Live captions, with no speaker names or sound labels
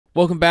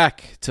Welcome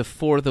back to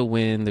For the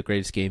Win, the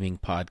greatest gaming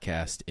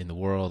podcast in the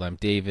world. I'm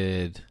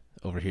David.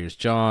 Over here is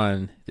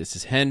John. This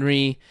is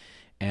Henry.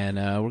 And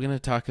we're going to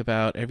talk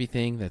about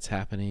everything that's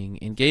happening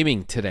in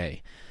gaming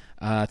today.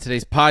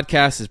 Today's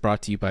podcast is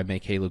brought to you by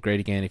Make Halo Great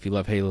Again. If you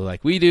love Halo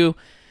like we do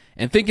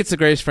and think it's the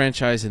greatest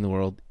franchise in the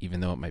world, even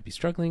though it might be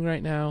struggling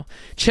right now,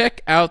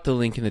 check out the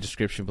link in the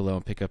description below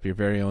and pick up your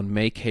very own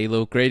Make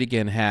Halo Great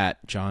Again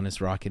hat. John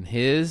is rocking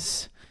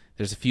his.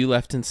 There's a few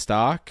left in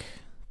stock.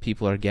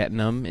 People are getting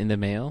them in the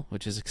mail,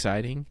 which is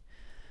exciting.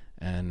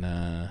 And,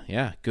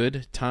 yeah,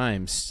 good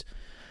times.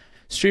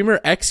 Streamer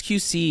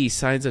XqC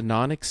signs a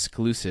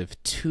non-exclusive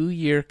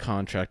 2-year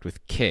contract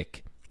with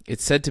Kick.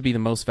 It's said to be the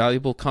most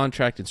valuable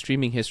contract in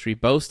streaming history,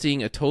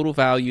 boasting a total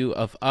value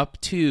of up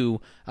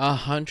to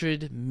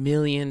 $100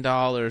 million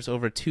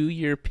over a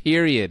 2-year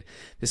period.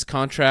 This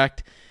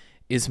contract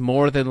is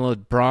more than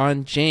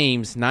LeBron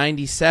James'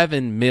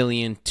 $97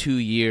 million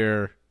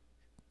 2-year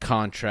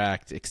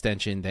contract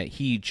extension that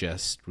he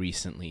just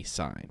recently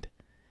signed.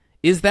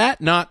 Is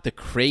that not the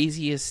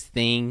craziest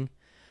thing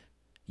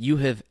you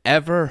have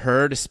ever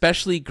heard,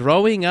 especially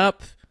growing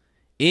up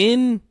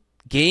in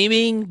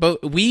gaming?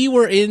 But we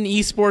were in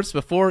esports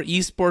before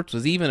esports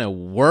was even a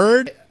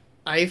word.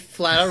 I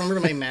flat out remember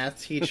my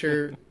math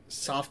teacher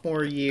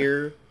sophomore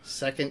year,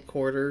 second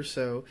quarter,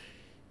 so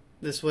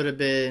this would have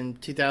been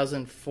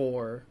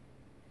 2004,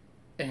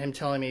 and him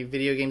telling me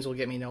video games will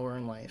get me nowhere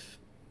in life.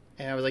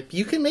 And I was like,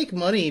 you can make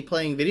money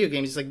playing video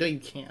games. He's like, no, you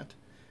can't.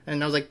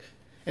 And I was like,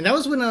 and that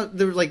was when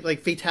there were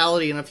like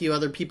Fatality and a few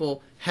other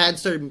people had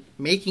started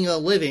making a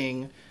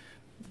living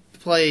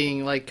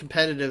playing like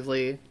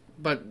competitively,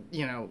 but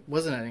you know,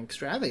 wasn't an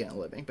extravagant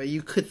living. But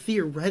you could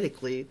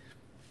theoretically,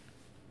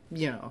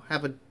 you know,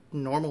 have a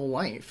normal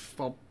life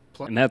while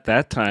playing. And at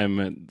that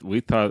time,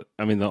 we thought,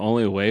 I mean, the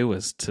only way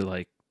was to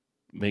like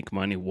make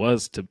money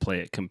was to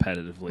play it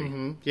competitively.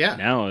 Mm-hmm. Yeah.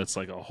 Now it's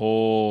like a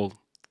whole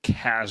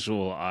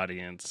casual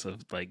audience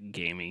of like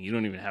gaming. You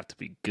don't even have to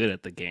be good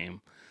at the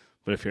game,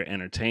 but if you're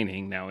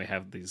entertaining, now we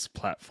have these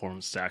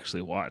platforms to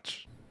actually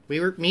watch. Me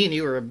and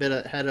you were a bit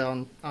ahead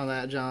on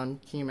that, John.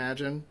 Can you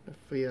imagine if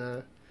we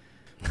had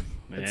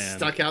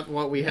stuck out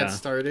what we had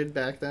started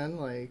back then?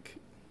 Like,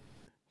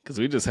 because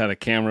we just had a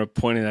camera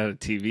pointed at a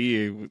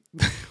TV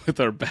with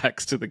our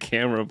backs to the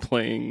camera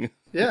playing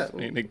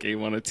a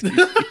game on a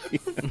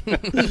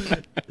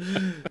TV.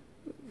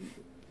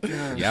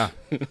 Yeah.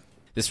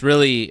 This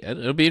really,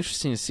 it'll be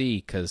interesting to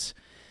see because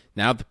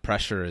now the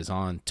pressure is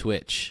on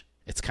Twitch.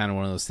 It's kind of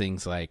one of those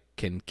things like,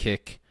 can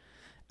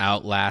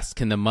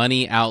the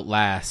money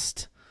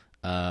outlast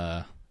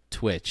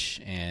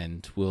Twitch?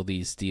 And will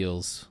these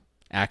deals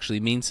actually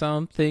mean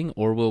something?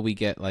 Or will we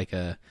get like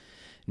a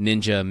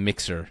Ninja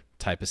Mixer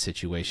type of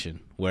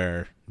situation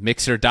where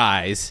Mixer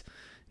dies,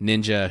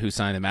 Ninja, who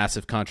signed a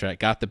massive contract,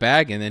 got the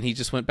bag, and then he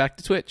just went back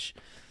to Twitch?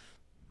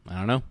 I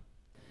don't know.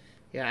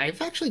 Yeah,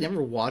 I've actually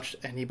never watched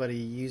anybody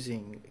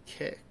using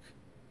Kick,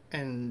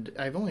 and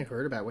I've only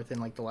heard about it within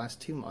like the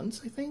last 2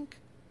 months, I think.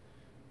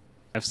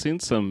 I've seen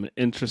some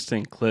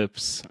interesting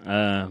clips.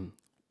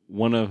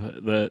 One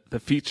of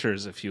the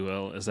features, if you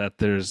will, is that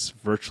there's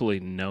virtually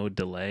no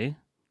delay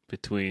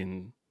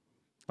between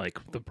like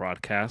the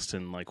broadcast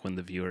and like when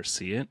the viewers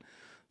see it.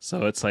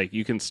 So it's like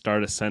you can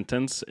start a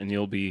sentence and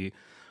you'll be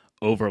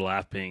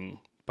overlapping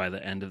by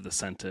the end of the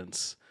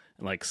sentence.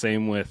 And like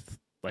same with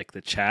like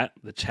the chat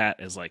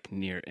is like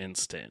near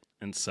instant.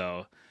 And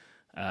so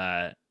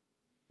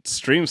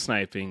stream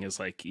sniping is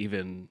like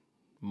even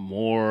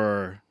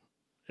more,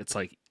 it's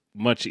like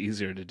much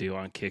easier to do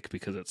on Kick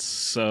because it's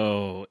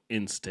so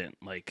instant,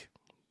 like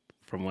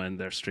from when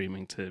they're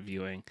streaming to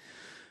viewing.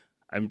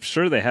 I'm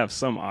sure they have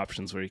some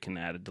options where you can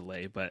add a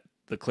delay, but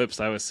the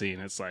clips I was seeing,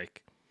 it's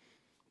like,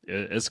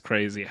 it's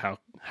crazy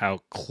how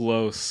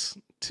close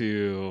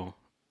to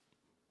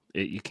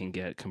it you can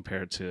get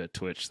compared to a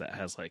Twitch that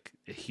has like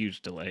a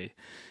huge delay.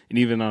 And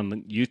even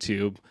on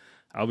YouTube,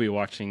 I'll be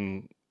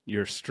watching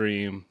your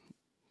stream,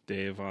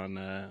 Dave,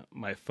 on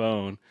my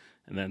phone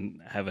and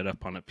then have it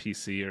up on a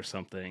PC or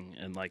something,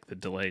 and like the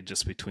delay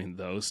just between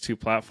those two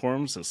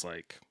platforms is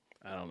like,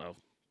 I don't know,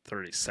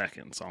 30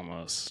 seconds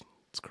almost.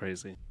 It's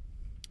crazy.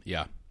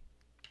 Yeah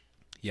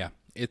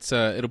It's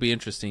it'll be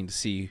interesting to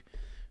see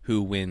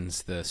who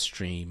wins the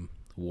stream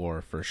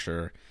war for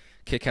sure.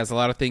 Kick has a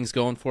lot of things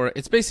going for it.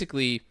 It's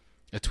basically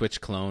a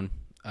Twitch clone,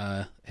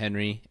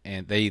 Henry,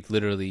 and they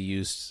literally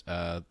used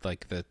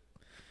like the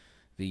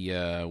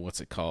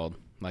what's it called,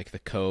 like the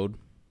code,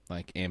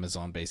 like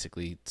Amazon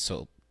basically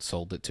sold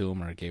it to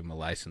them or gave them a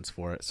license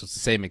for it. So it's the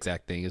same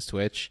exact thing as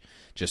Twitch,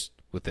 just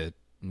with a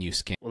new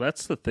skin. Well,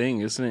 that's the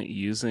thing, isn't it?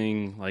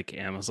 Using like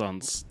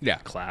Amazon's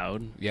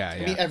cloud. Yeah.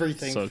 I mean,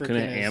 everything. So couldn't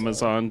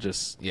Amazon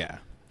just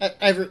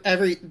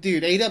every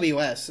dude,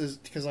 AWS is,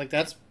 because like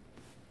that's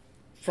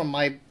from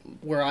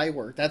where I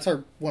work. That's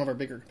one of our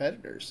bigger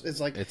competitors. It's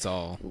like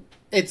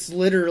it's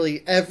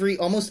literally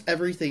almost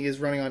everything is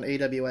running on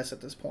AWS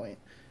at this point,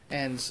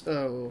 and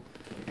so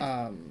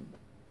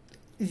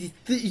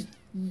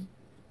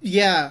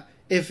yeah,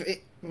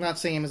 if I'm not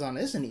saying Amazon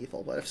isn't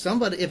evil, but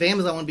if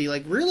Amazon would be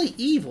like really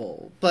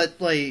evil, but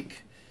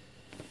like,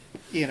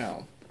 you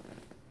know,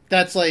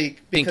 that's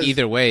like I think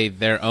either way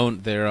they're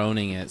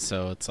owning it,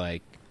 so it's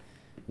like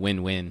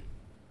win-win.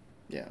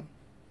 Yeah.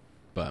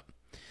 But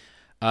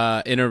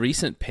in a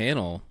recent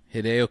panel,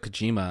 Hideo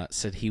Kojima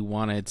said he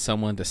wanted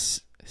someone to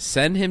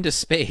send him to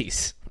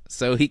space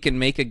so he can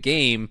make a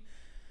game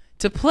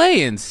to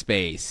play in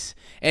space.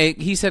 And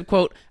he said,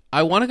 quote,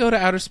 "I want to go to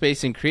outer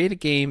space and create a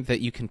game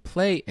that you can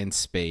play in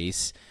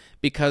space,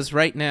 because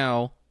right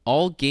now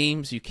all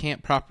games you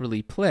can't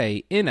properly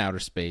play in outer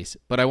space,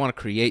 but I want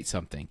to create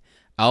something.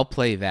 I'll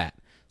play that.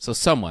 So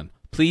someone,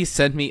 please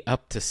send me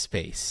up to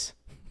space."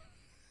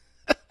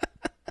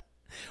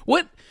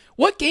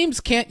 What games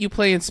can't you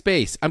play in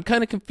space? I'm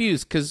kind of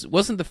confused, because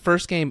wasn't the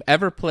first game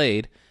ever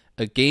played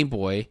a Game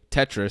Boy,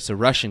 Tetris, a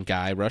Russian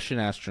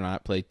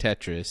astronaut played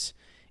Tetris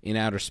in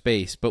outer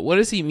space? But what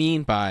does he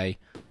mean by...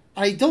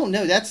 I don't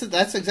know. That's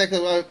exactly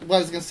what I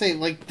was going to say.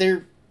 Like,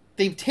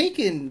 they've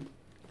taken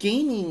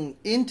gaming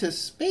into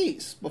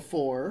space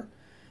before.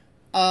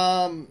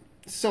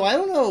 So I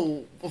don't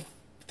know if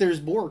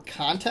there's more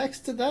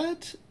context to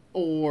that,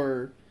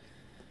 or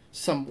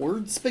some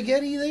word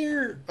spaghetti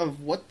there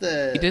of what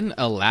the... He didn't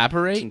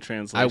elaborate. I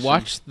Translation.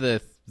 watched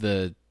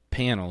the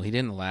panel. He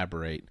didn't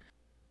elaborate.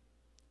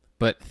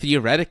 But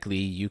theoretically,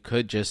 you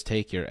could just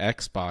take your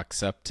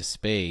Xbox up to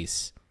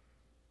space,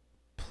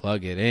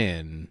 plug it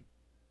in,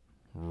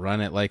 run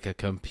it like a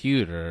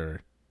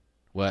computer.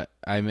 What?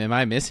 Am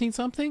I missing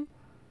something?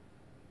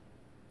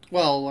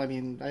 Well, I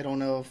mean, I don't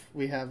know if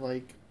we have,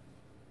 like...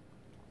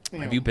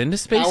 Have you been to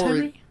space,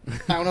 Henry?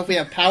 I don't know if we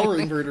have power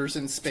inverters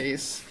in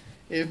space,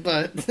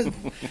 but,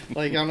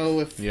 like, I don't know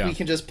if we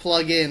can just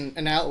plug in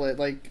an outlet,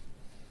 like...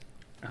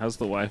 How's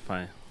the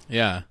Wi-Fi?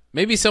 Yeah.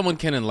 Maybe someone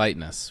can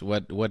enlighten us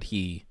what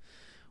he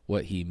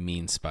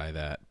means by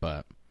that.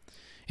 But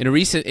in a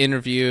recent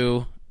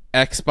interview,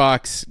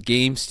 Xbox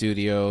Game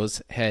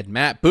Studios head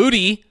Matt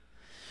Booty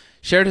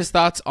shared his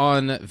thoughts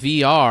on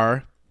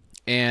VR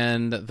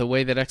and the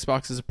way that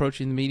Xbox is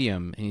approaching the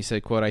medium. And he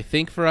said, quote, "I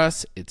think for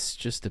us, it's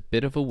just a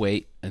bit of a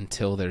wait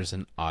until there's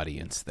an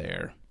audience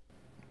there."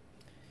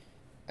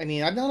 I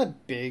mean, I'm not a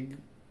big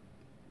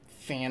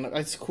fan.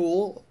 It's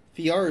cool.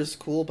 VR is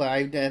cool, but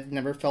I've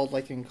never felt,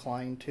 like,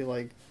 inclined to,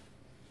 like,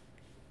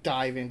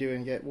 dive into it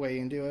and get way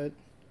into it.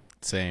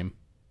 Same.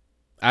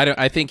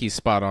 I think he's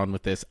spot on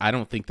with this. I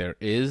don't think there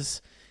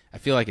is. I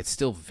feel like it's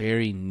still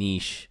very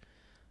niche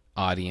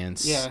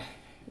audience. Yeah.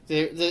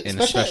 And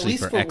especially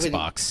for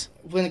Xbox.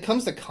 When it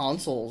comes to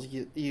consoles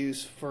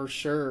use, for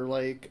sure,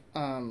 like,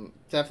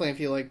 definitely I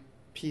feel like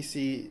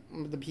the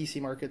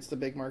PC market's the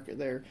big market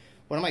there.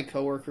 One of my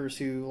coworkers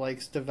who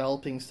likes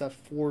developing stuff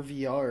for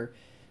VR,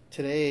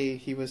 today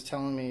he was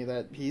telling me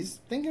that he's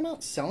thinking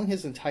about selling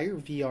his entire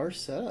VR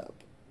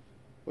setup,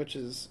 which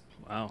is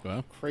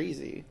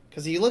crazy.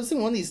 Because he lives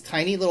in one of these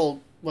tiny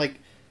little, like,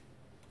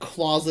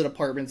 closet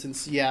apartments in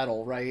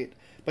Seattle, right?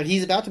 But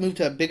he's about to move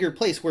to a bigger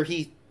place where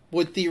he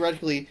would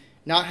theoretically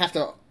not have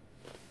to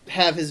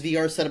have his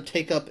VR setup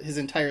take up his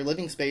entire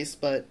living space,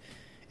 but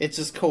it's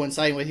just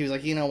coinciding with, he was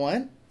like, you know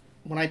what?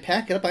 When I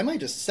pack it up, I might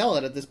just sell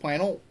it at this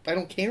point. I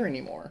don't care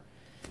anymore.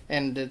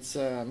 And it's, I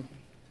don't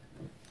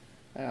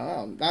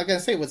know. I'm not going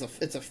to say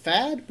it's a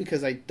fad,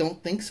 because I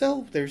don't think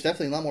so. There's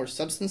definitely a lot more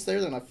substance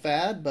there than a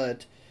fad,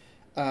 but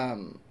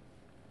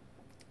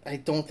I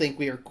don't think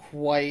we are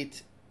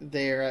quite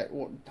there at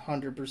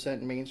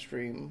 100%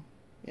 mainstream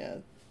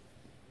yet.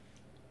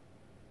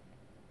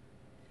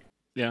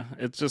 Yeah,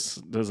 it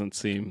just doesn't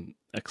seem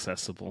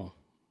accessible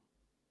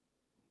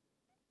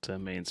to a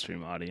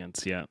mainstream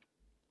audience yet.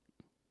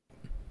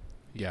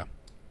 Yeah.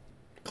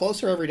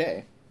 Closer every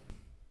day.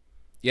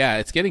 Yeah,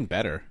 it's getting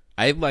better.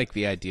 I like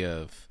the idea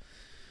of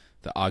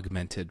the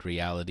augmented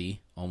reality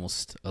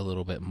almost a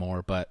little bit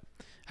more, but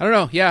I don't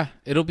know. Yeah,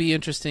 it'll be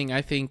interesting.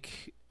 I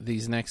think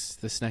this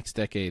next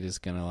decade is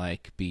gonna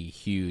like be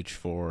huge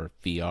for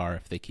VR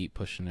if they keep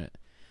pushing it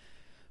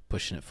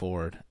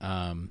forward.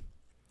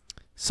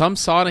 Some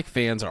Sonic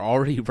fans are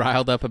already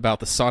riled up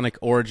about the Sonic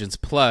Origins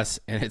Plus,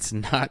 and it's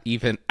not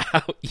even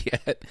out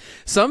yet.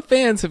 Some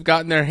fans have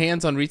gotten their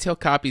hands on retail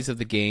copies of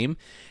the game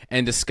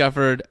and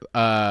discovered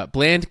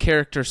bland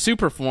character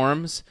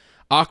superforms,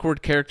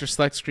 awkward character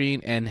select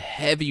screen, and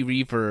heavy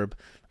reverb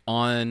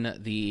on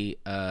the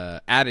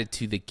added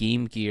to the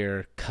Game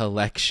Gear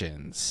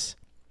collections.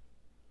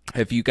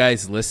 Have you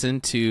guys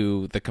listened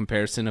to the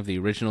comparison of the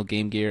original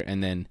Game Gear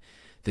and then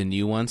the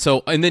new one?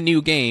 So in the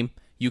new game,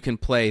 you can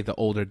play the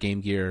older Game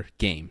Gear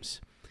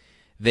games.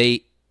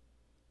 They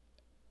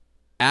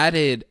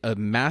added a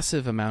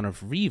massive amount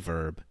of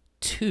reverb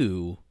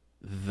to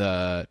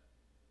the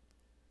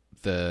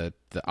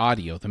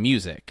audio, the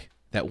music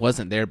that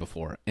wasn't there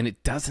before, and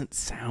it doesn't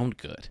sound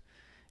good.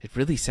 It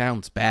really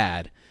sounds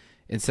bad.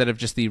 Instead of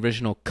just the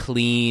original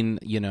clean,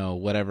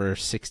 whatever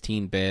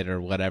 16-bit or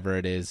whatever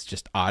it is,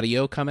 just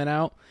audio coming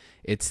out,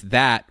 it's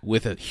that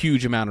with a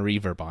huge amount of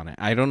reverb on it.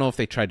 I don't know if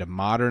they tried to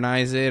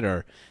modernize it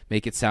or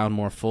make it sound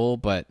more full,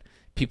 but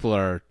people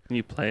are... Can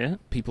you play it?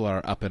 People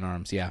are up in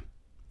arms, yeah.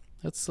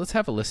 Let's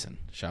have a listen,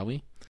 shall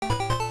we?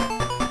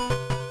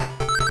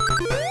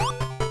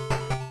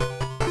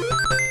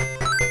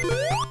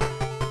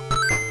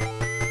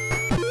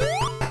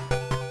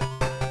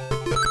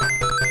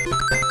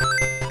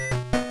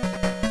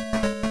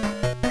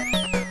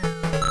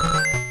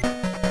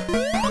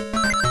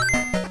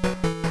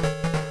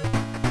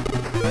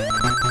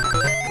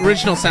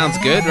 Original sounds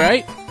good,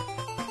 right?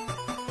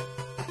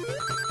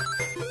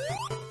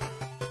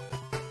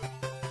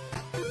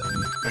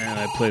 Man,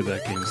 I played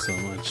that game so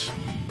much.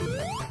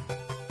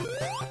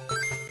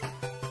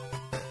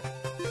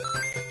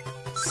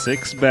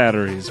 6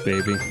 batteries,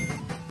 baby.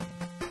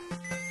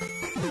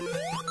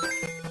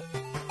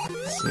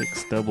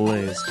 6 double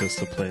A's just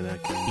to play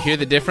that game. You hear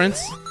the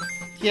difference?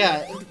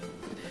 Yeah.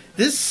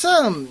 This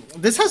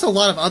has a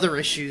lot of other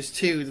issues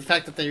too. The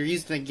fact that they're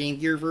using the Game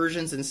Gear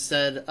versions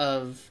instead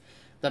of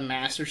the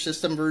Master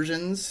System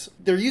versions.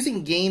 They're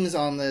using games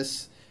on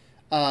this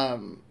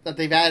that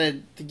they've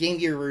added the Game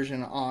Gear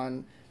version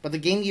on, but the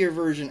Game Gear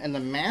version and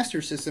the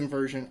Master System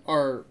version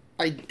are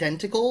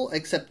identical,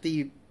 except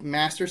the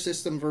Master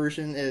System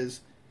version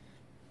is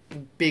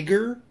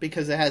bigger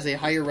because it has a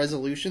higher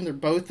resolution. They're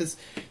both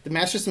the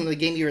Master System and the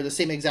Game Gear are the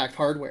same exact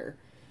hardware.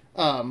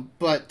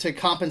 But to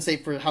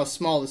compensate for how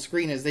small the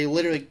screen is, they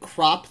literally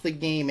crop the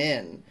game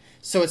in.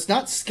 So it's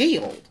not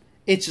scaled.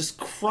 It's just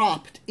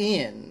cropped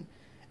in.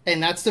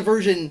 And that's the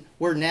version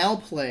we're now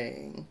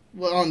playing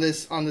on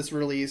this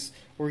release.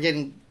 We're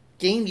getting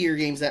Game Gear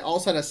games that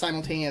also had a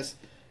simultaneous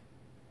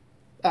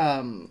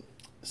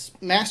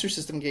Master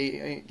System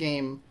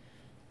game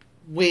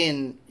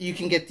when you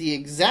can get the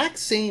exact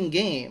same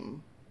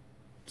game,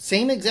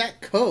 same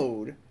exact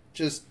code,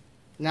 just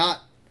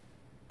not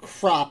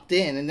cropped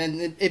in. And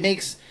then it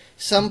makes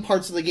some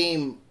parts of the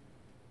game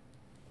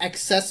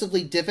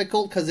excessively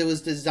difficult because it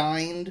was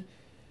designed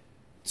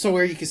so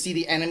where you can see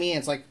the enemy and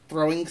it's like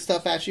throwing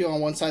stuff at you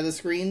on one side of the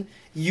screen,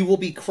 you will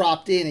be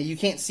cropped in and you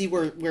can't see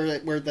where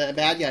the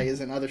bad guy is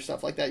and other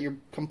stuff like that. You're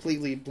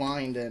completely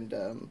blind.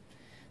 And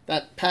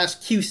that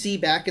passed QC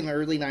back in the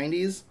early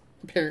 90s,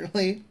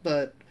 apparently.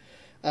 But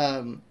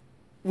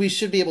we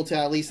should be able to,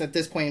 at least at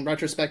this point in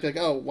retrospect, like,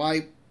 oh,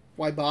 why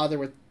bother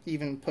with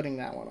even putting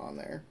that one on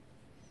there?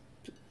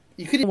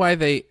 You could.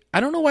 I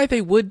don't know why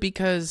they would,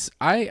 because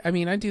I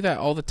mean I do that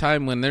all the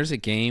time when there's a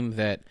game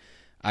that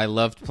I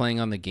loved playing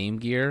on the Game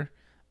Gear,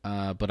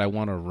 but I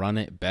want to run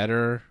it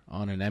better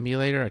on an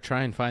emulator. I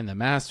try and find the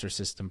Master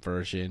System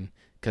version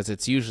because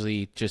it's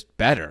usually just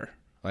better.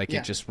 Like,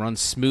 it just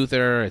runs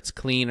smoother, it's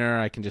cleaner.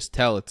 I can just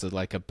tell it's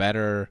like a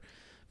better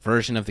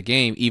version of the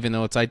game, even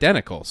though it's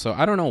identical. So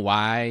I don't know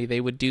why they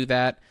would do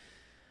that.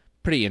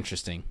 Pretty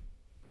interesting.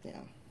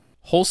 Yeah.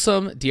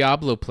 Wholesome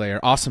Diablo player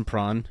Awesome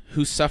Prawn,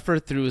 who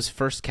suffered through his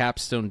first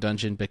capstone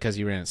dungeon because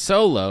he ran it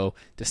solo,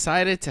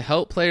 decided to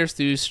help players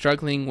through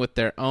struggling with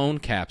their own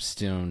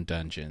capstone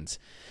dungeons.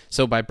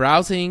 So by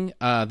browsing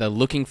the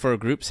Looking for a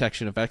Group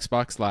section of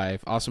Xbox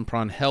Live, Awesome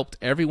Prawn helped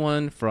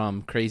everyone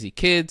from crazy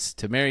kids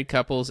to married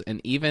couples and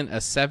even a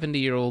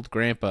 70-year-old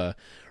grandpa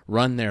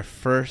run their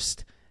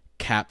first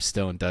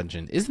capstone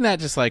dungeon. Isn't that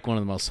just like one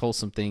of the most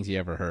wholesome things you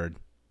ever heard?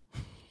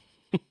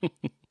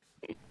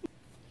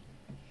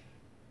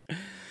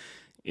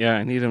 Yeah,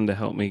 I need him to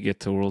help me get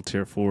to World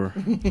Tier 4.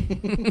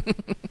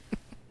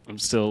 I'm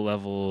still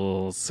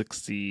level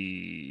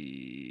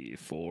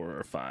 64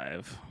 or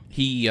 5.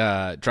 He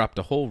dropped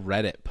a whole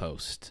Reddit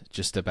post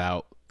just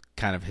about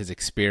kind of his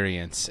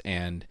experience.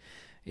 And,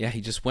 yeah,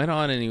 he just went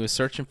on and he was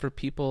searching for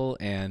people.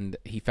 And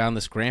he found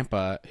this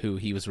grandpa who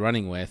he was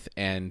running with.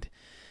 And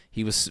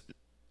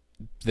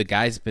the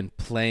guy's been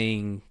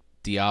playing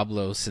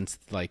Diablo since,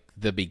 like,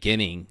 the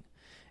beginning.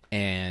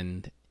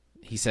 And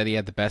he said he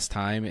had the best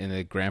time, and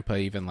the grandpa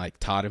even like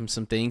taught him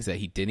some things that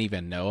he didn't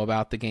even know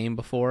about the game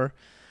before.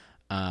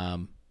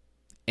 And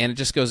it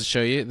just goes to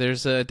show you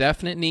there's a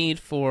definite need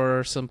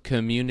for some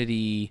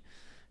community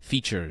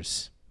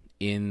features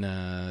in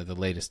the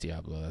latest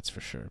Diablo, that's for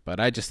sure. But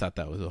I just thought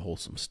that was a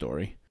wholesome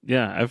story.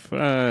 Yeah, I've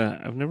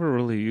never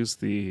really used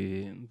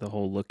the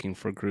whole Looking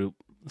for Group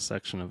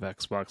section of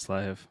Xbox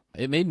Live.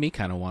 It made me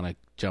kind of want to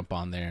jump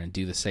on there and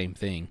do the same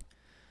thing,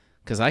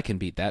 because I can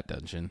beat that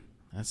dungeon.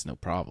 That's no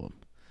problem.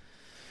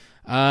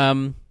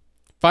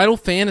 Final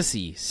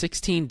Fantasy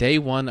 16 Day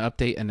 1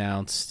 update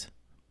announced,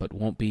 but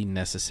won't be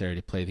necessary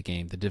to play the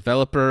game. The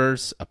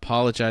developers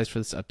apologized for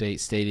this update,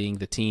 stating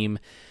the team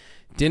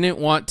didn't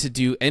want to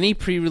do any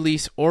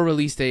pre-release or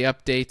release day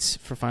updates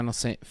for Final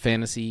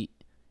Fantasy,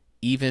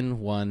 even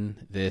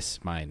one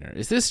this minor.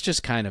 Is this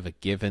just kind of a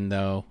given,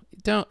 though?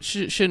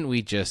 Shouldn't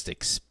we just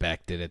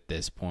expect it at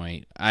this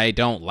point? I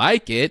don't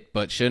like it,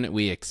 but shouldn't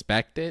we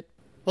expect it?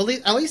 Well,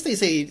 at least they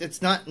say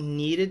it's not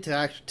needed to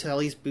at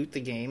least boot the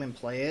game and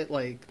play it,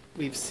 like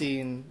we've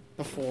seen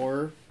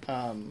before.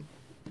 But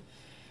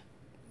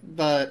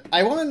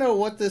I want to know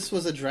what this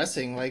was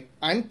addressing. Like,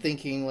 I'm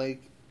thinking,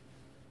 like,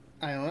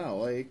 I don't know,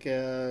 like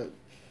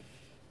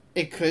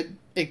it could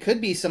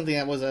be something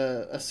that was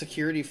a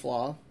security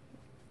flaw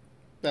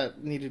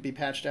that needed to be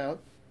patched out.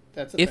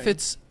 That's the thing.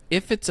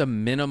 If it's a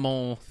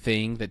minimal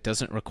thing that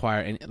doesn't require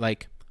any,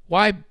 like,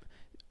 why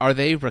are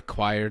they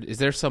required? Is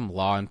there some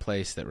law in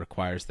place that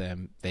requires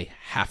them? They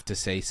have to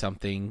say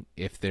something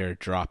if they're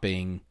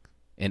dropping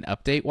an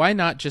update. Why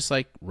not just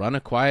like run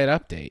a quiet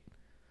update?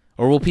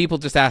 Or will people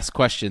just ask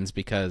questions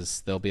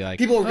because they'll be like,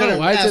 people are going to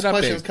why is ask it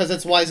questions because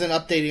it's why isn't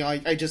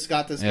updating? I just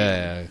got this game.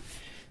 Yeah.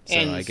 So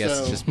And I guess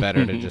so- it's just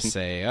better to just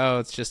say, oh,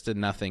 it's just a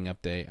nothing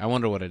update. I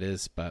wonder what it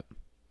is, but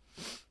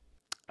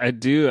I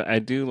do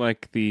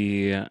like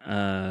the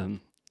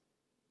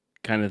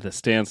kind of the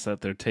stance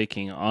that they're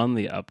taking on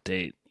the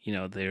update. You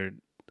know,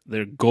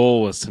 their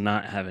goal was to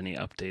not have any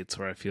updates,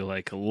 where I feel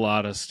like a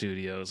lot of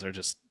studios are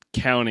just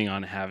counting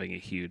on having a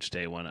huge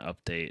day one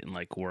update and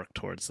like work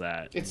towards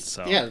that. It's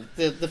so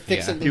the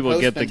fix it and people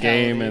post get the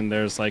game mentality. and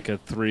there's like a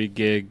 3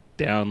 gig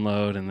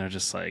download and they're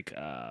just like,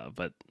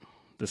 but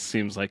this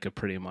seems like a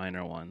pretty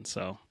minor one.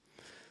 So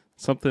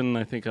something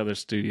I think other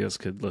studios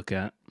could look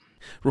at.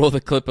 roll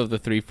the clip of the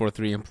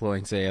 343 employee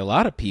and say, a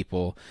lot of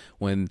people,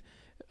 when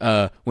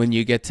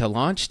you get to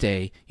launch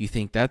day, you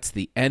think that's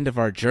the end of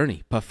our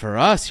journey. But for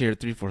us here at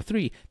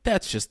 343,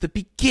 that's just the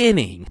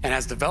beginning. And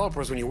as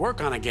developers, when you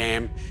work on a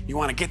game, you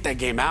want to get that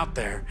game out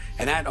there.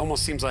 And that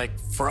almost seems like,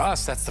 for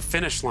us, that's the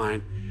finish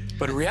line.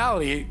 But in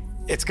reality,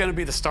 it's going to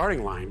be the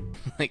starting line.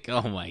 Like,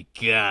 oh my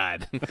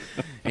God.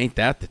 Ain't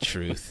that the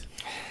truth?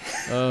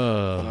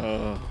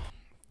 Oh.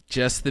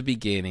 Just the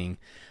beginning.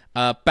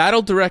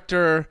 Battle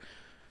director...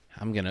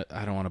 I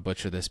don't want to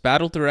butcher this.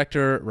 Battle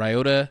director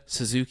Ryota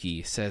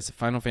Suzuki says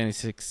Final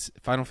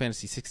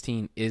Fantasy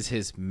 16 is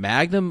his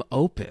magnum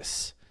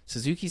opus.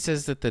 Suzuki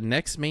says that the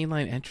next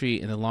mainline entry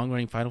in the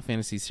long-running Final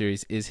Fantasy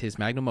series is his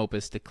magnum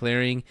opus,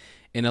 declaring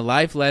in a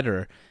live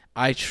letter,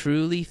 "I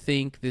truly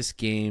think this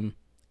game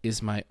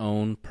is my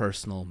own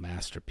personal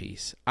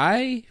masterpiece."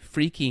 I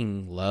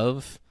freaking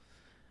love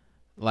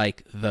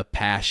like the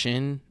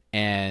passion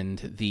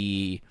and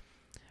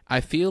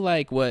I feel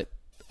like what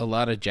a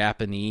lot of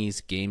Japanese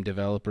game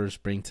developers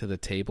bring to the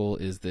table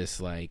is this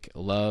like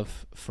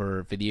love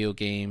for video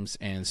games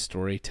and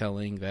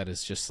storytelling that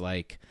is just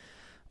like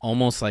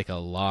almost like a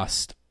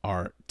lost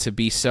art, to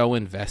be so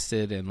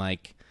invested in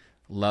like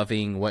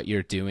loving what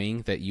you're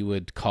doing that you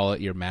would call it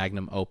your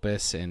magnum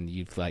opus, and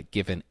you've like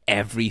given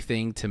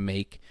everything to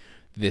make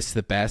this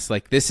the best.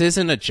 Like, this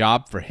isn't a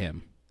job for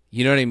him.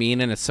 You know what I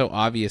mean? And it's so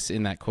obvious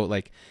in that quote,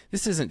 like,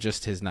 this isn't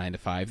just his 9 to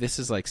 5. This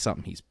is like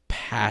something he's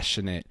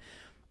passionate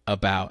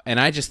about. And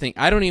I just think,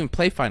 I don't even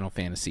play Final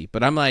Fantasy,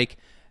 but I'm like,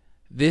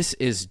 this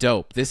is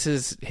dope. This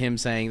is him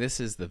saying, this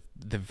is the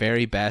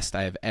very best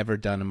I have ever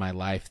done in my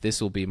life.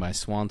 This will be my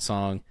swan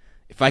song.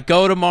 If I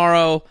go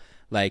tomorrow,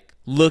 like,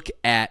 look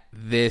at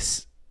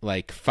this,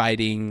 like,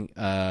 fighting,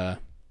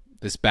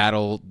 this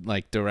battle,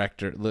 like,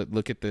 director.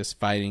 Look at this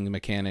fighting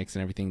mechanics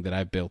and everything that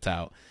I've built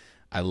out.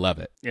 I love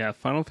it. Yeah,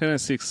 Final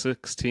Fantasy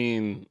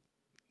 16,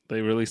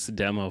 they released a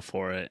demo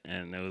for it,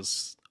 and it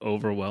was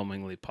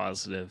overwhelmingly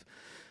positive.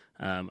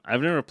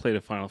 I've never played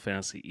a Final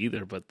Fantasy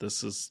either, but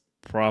this is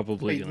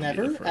probably Wait, going to be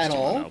the never? first At one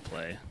all? I'll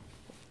play.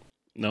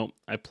 Nope,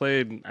 I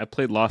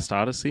played Lost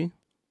Odyssey.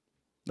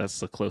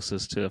 That's the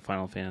closest to a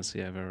Final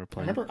Fantasy I've ever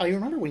played. I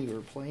remember when you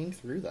were playing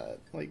through that,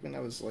 like when I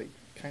was like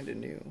kind of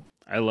new.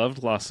 I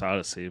loved Lost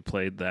Odyssey.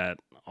 Played that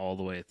all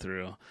the way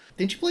through.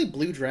 Didn't you play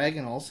Blue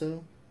Dragon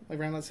also, like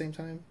around that same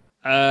time?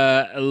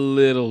 A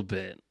little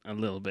bit.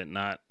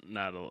 Not.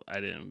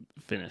 I didn't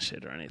finish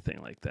it or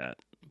anything like that,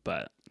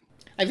 but.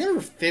 I've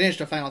never finished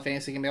a Final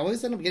Fantasy game. I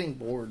always end up getting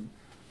bored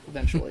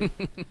eventually.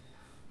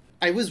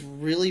 I was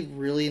really,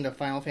 really into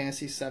Final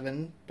Fantasy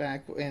VII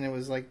back when it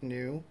was like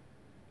new.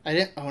 I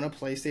didn't own a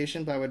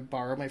PlayStation, but I would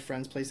borrow my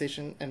friend's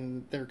PlayStation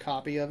and their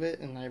copy of it,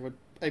 and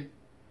I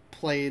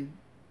played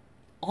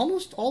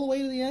almost all the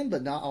way to the end,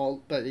 but not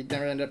all. But I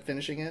never ended up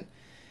finishing it.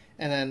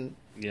 And then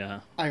Yeah.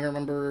 I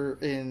remember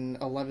in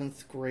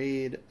 11th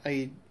grade,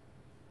 I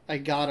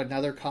got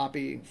another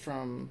copy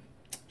from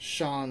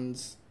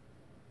Sean's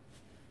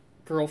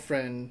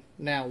girlfriend,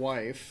 now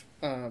wife.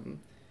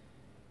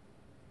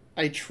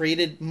 I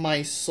traded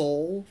my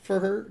soul for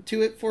her.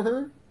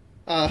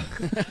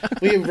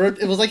 We wrote,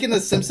 it was like in The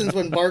Simpsons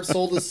when Bart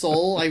sold his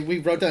soul. We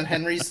wrote down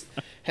Henry's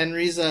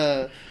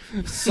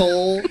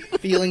soul,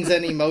 feelings,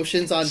 and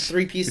emotions on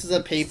 3 pieces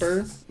of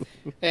paper,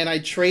 and I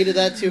traded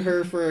that to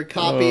her for a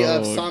copy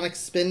of Sonic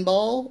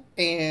Spinball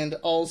and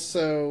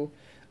also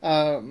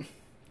Final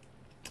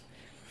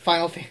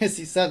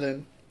Fantasy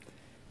VII.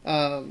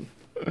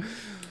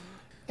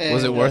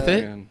 Was it worth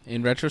it Man.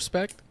 in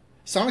retrospect?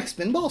 Sonic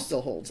Spinball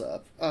still holds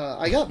up.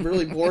 I got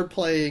really bored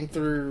playing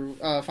through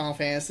Final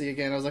Fantasy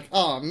again. I was like,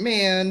 oh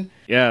man.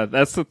 Yeah,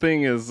 that's the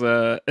thing is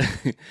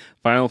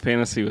Final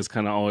Fantasy was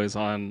kind of always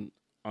on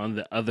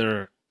the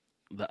other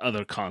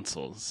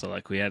consoles. So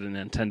like we had a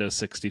Nintendo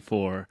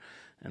 64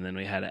 and then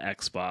we had an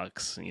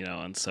Xbox,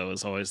 and so it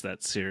was always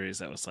that series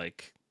that was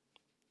like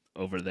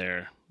over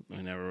there.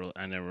 I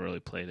never really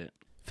played it.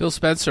 Phil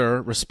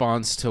Spencer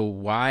responds to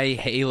why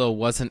Halo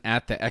wasn't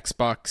at the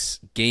Xbox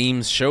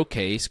Games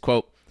Showcase,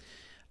 quote,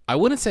 "I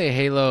wouldn't say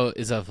Halo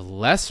is of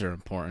lesser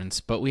importance,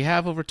 but we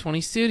have over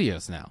 20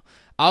 studios now.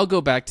 I'll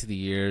go back to the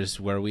years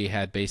where we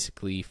had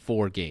basically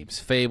 4 games: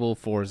 Fable,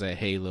 Forza,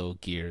 Halo,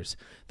 Gears,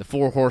 the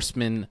 4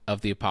 horsemen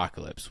of the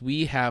apocalypse.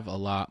 We have a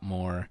lot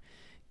more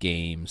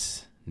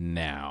games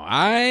now.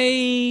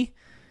 I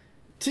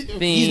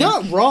think he's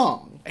not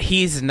wrong.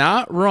 He's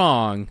not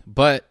wrong,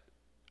 but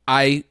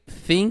I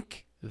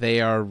think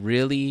they are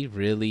really,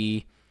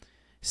 really,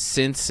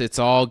 since it's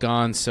all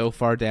gone so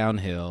far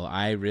downhill,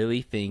 I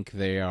really think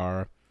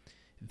there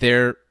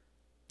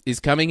is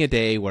coming a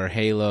day where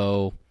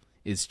Halo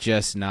is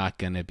just not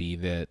going to be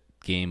the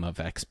game of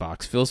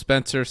Xbox. Phil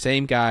Spencer,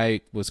 same guy,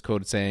 was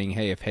quoted saying,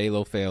 hey, if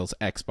Halo fails,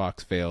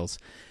 Xbox fails.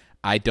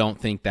 I don't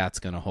think that's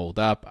going to hold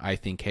up. I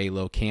think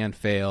Halo can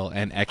fail,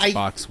 and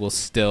Xbox will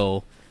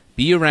still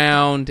be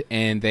around,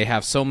 and they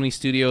have so many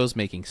studios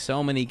making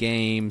so many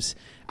games.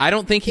 I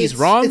don't think he's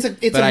wrong,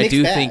 but I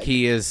do think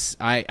he is.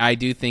 I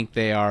do think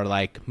they are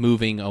like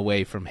moving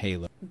away from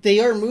Halo. They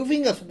are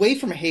moving away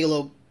from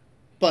Halo,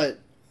 but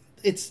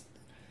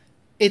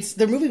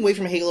they're moving away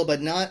from Halo,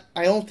 but not.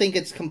 I don't think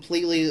it's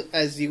completely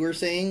as you were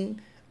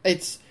saying.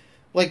 It's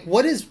like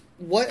what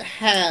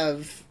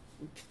have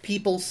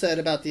people said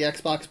about the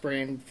Xbox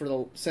brand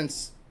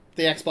since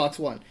the Xbox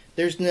One?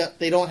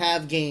 They don't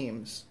have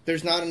games.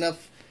 There's not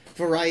enough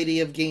variety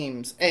of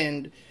games,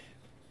 and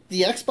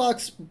the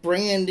Xbox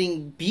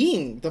branding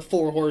being the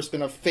 4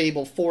 horsemen of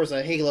Fable,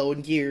 Forza, Halo,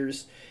 and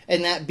Gears,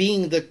 and that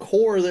being the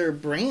core of their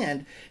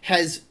brand,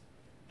 has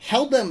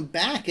held them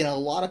back in a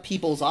lot of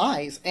people's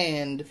eyes,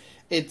 and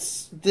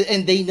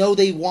and they know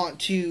they want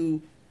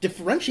to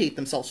differentiate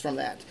themselves from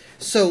that.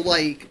 So,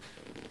 like,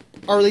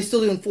 are they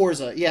still doing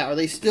Forza? Yeah. Are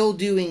they still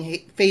doing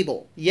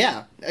Fable?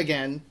 Yeah.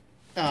 Again,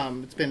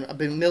 it's been a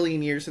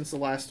million years since the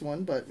last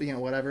one, but,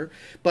 whatever.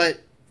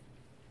 But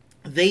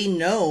they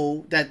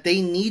know that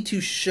they need to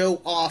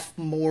show off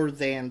more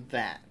than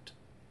that,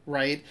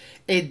 right?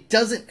 It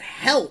doesn't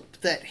help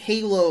that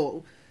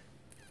Halo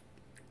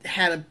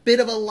had a bit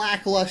of a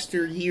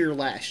lackluster year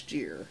last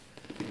year,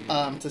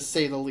 to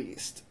say the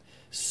least.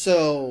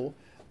 So,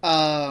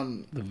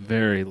 the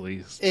very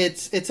least,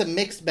 it's a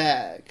mixed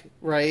bag,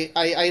 right?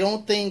 I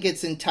don't think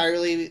it's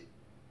entirely,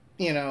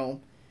 I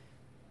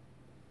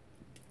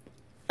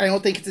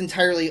don't think it's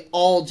entirely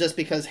all just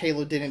because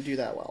Halo didn't do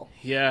that well.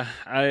 Yeah,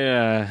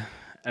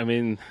 I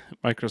mean,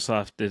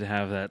 Microsoft did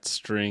have that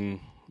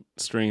string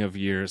of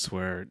years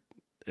where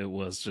it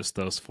was just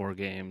those 4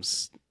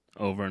 games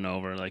over and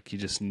over. Like, you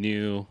just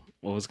knew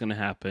what was going to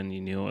happen.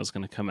 You knew what was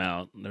going to come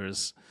out.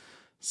 There's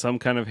some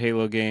kind of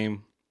Halo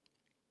game,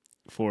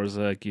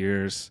 Forza,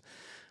 Gears,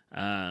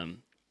 and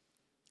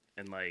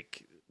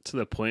like to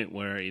the point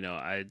where,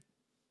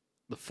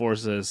 the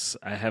Forzas,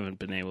 I haven't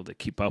been able to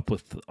keep up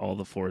with all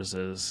the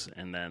Forzas,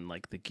 and then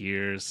like the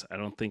Gears, I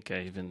don't think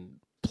I even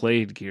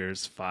played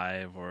Gears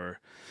 5 or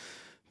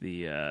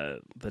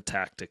the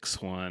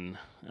Tactics one.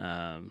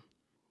 The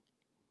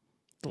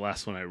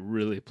last one I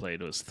really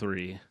played was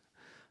 3.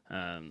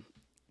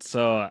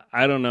 So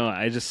I don't know.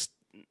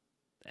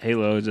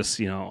 Halo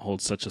just,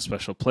 holds such a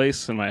special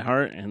place in my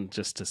heart, and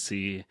just to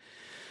see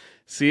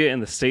it in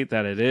the state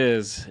that it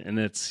is, and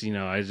it's,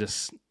 I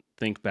just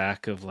think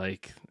back of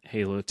like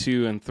Halo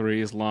 2 and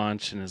 3's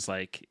launch, and is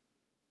like,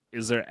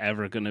 is there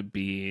ever going to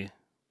be,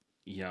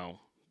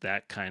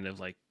 that kind of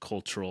like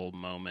cultural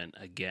moment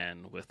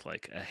again with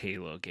like a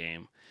Halo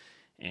game?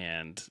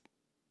 And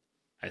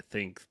I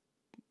think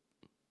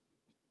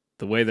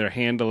the way they're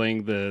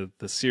handling the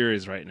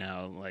series right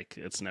now, like,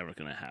 it's never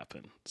going to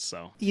happen.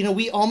 So,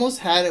 we almost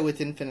had it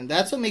with Infinite.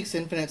 That's what makes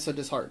Infinite so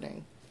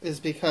disheartening, is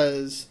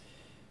because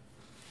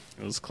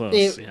it was close.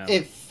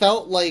 It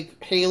felt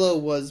like Halo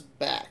was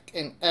back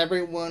and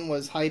everyone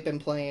was hype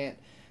and playing it,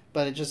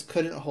 but it just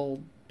couldn't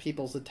hold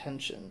people's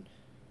attention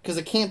because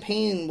the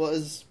campaign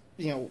was,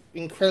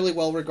 incredibly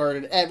well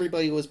regarded.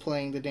 Everybody was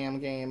playing the damn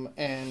game,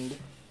 and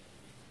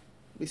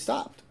we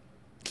stopped.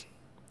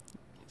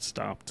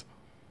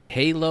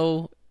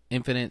 Halo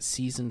Infinite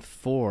Season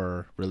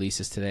 4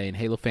 releases today, and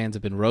Halo fans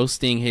have been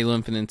roasting Halo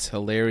Infinite's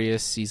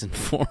hilarious Season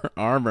 4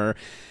 armor.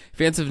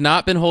 Fans have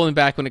not been holding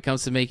back when it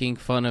comes to making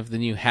fun of the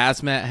new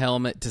hazmat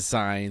helmet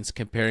designs,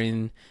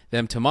 comparing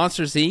them to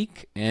Monsters,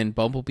 Inc. and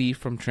Bumblebee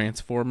from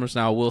Transformers.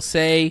 Now, we'll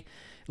say,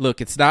 look,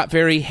 it's not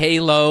very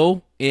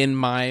Halo in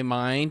my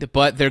mind,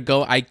 but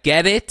I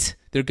get it.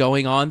 They're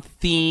going on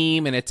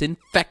theme, and it's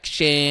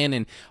infection,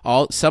 and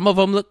some of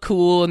them look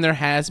cool, and they're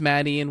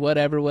hazmat-y, and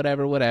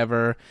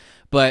whatever.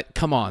 But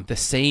come on, the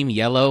same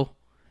yellow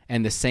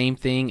and the same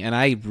thing, and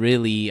I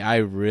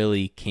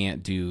really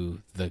can't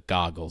do the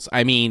goggles.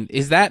 I mean,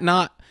 is that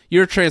not,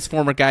 you're a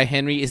Transformer guy,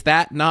 Henry, is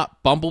that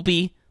not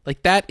Bumblebee?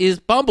 Like, that is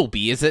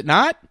Bumblebee, is it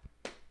not?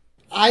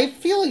 I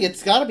feel like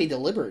it's gotta be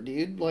deliberate,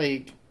 dude.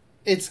 Like,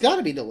 it's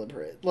gotta be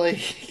deliberate.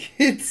 Like,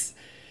 it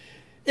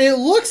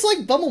looks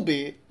like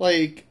Bumblebee.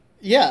 Like,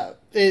 yeah,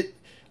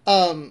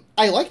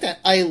 I like that.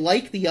 I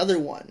like the other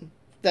one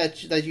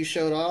that you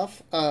showed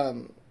off.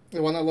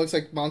 The one that looks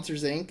like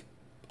Monsters, Inc.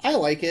 I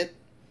like it.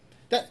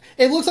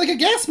 It looks like a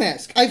gas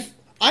mask.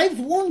 I've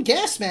worn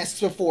gas masks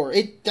before.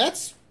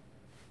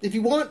 If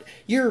you want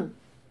your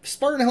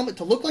Spartan helmet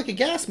to look like a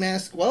gas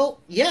mask, well,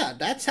 yeah,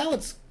 that's how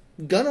it's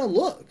gonna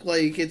look.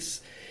 Like,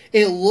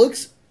 it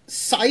looks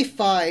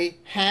sci-fi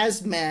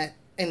hazmat,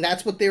 and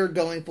that's what they were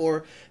going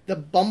for. The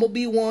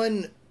Bumblebee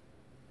one,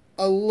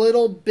 a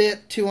little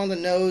bit too on the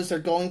nose. They're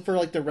going for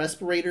like the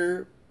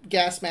respirator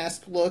gas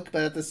mask look,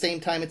 but at the same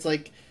time, it's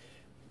like,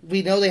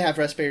 we know they have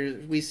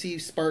respirators. We see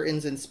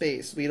Spartans in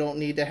space. We don't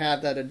need to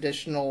have that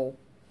additional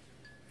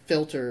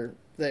filter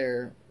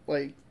there.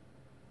 Like,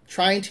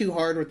 trying too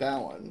hard with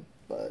that one.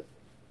 But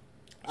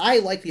I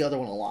like the other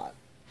one a lot.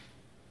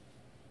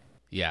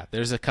 Yeah,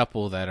 there's a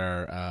couple that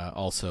are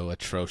also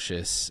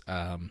atrocious.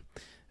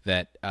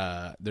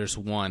 There's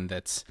one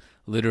that's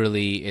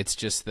literally, it's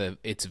just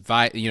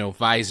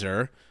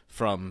visor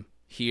from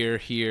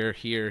here,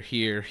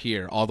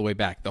 all the way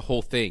back, the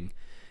whole thing.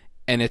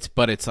 And it's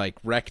like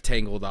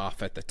rectangled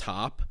off at the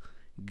top,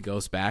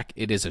 goes back.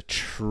 It is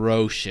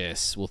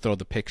atrocious. We'll throw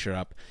the picture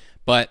up.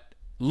 But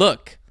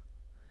look,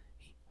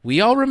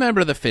 we all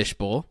remember the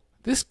fishbowl.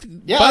 This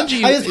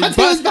Bungie, I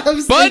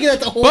was thinking that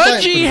the whole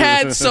time. Bungie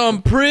had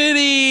some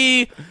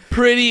pretty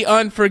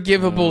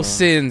unforgivable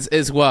sins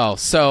as well.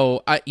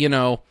 So I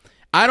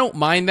don't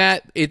mind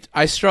that.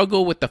 I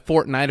struggle with the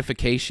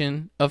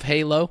Fortnitification of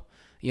Halo.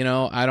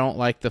 I don't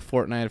like the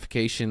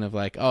Fortnitification of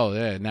like, oh,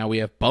 yeah, now we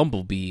have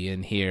Bumblebee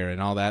in here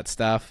and all that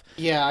stuff.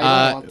 Yeah, I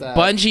don't want that.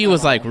 Bungie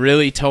was like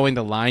really towing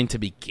the line to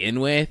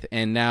begin with,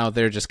 and now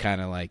they're just kind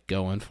of like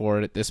going for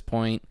it at this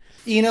point.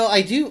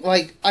 I do,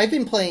 like, I've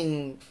been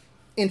playing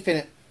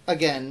Infinite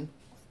again,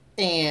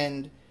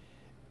 and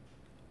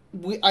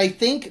I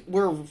think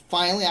we're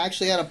finally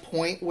actually at a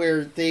point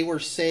where they were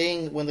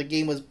saying when the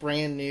game was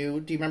brand new,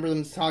 do you remember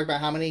them talking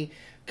about how many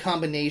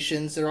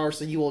combinations there are,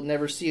 so you will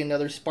never see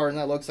another Spartan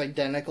that looks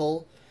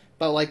identical?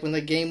 But like when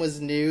the game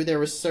was new, there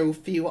was so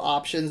few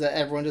options that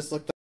everyone just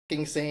looked the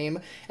fucking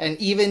same. And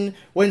even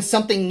when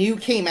something new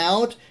came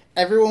out,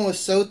 everyone was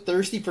so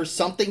thirsty for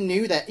something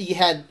new that you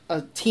had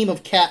a team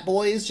of cat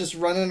boys just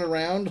running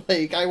around.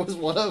 Like, I was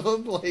one of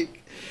them.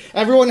 Like,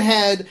 everyone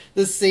had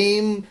the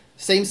same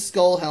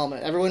skull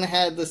helmet. Everyone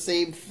had the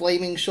same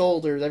flaming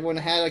shoulders. Everyone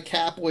had a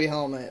Catboy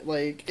helmet.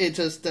 Like, it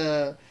just,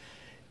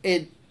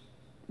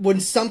 when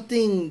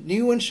something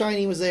new and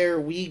shiny was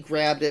there, we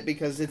grabbed it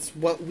because it's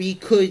what we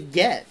could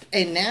get.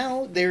 And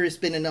now there's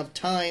been enough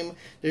time,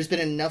 there's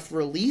been enough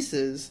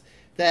releases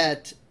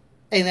that,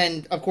 and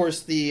then, of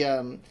course,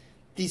 the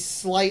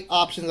slight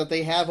options that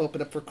they have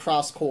opened up for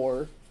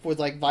cross-core with,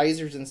 like,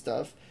 visors and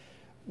stuff,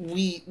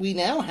 we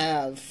now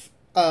have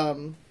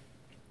a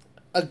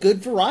good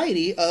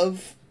variety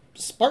of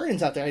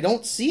Spartans out there. I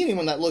don't see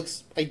anyone that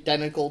looks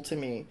identical to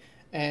me,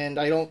 and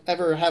I don't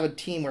ever have a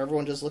team where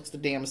everyone just looks the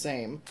damn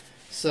same.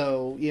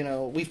 So,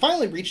 we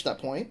finally reached that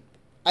point.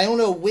 I don't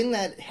know when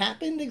that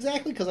happened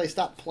exactly, because I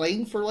stopped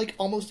playing for, like,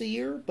 almost a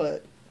year,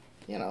 but,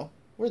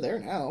 we're there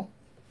now.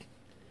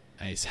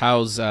 Nice.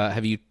 How's,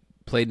 have you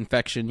played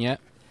Infection yet?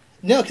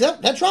 No, because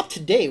that dropped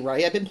today,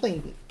 right? I've been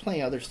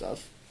playing other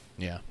stuff.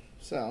 Yeah.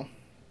 So.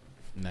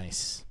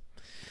 Nice.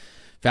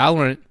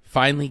 Valorant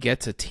finally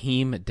gets a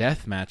team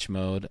deathmatch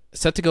mode.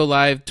 Set to go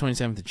live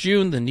 27th of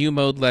June, the new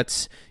mode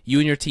lets you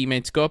and your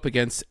teammates go up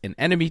against an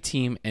enemy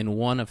team in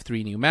one of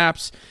 3 new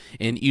maps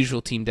in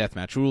usual team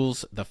deathmatch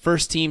rules. The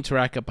first team to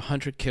rack up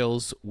 100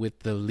 kills, with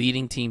the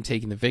leading team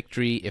taking the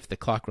victory if the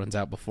clock runs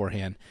out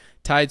beforehand.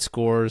 Tied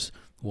scores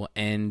will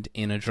end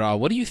in a draw.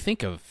 What do you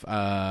think of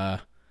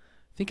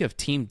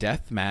team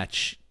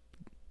deathmatch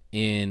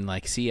in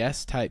like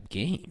CS type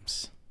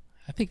games?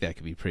 I think that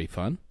could be pretty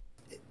fun.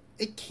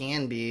 It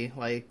can be.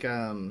 Like,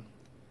 I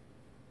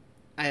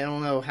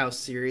don't know how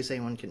serious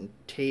anyone can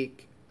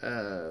take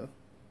it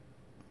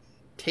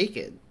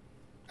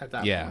at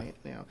that point.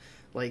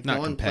 Like, not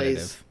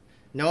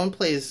no one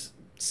plays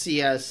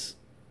CS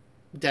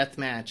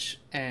deathmatch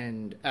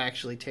and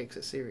actually takes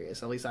it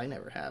serious. At least I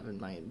never have in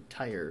my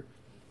entire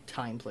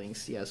time playing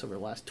CS over the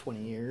last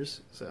 20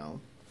 years.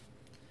 So,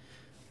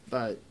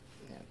 but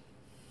yeah.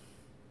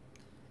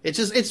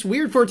 It's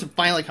weird for it to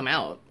finally come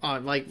out.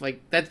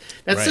 Like that's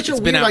right. Such a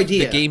weird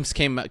idea. The game's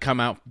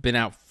been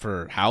out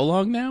for how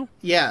long now?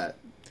 Yeah,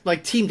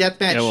 like team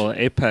deathmatch. Yeah, well,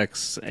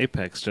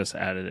 Apex just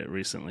added it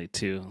recently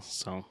too,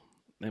 so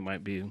they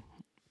might be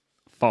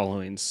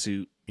following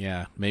suit.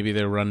 Yeah, maybe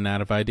they're running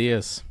out of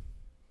ideas.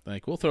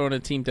 Like, we'll throw in a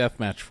team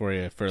deathmatch for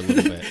you for a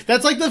little bit.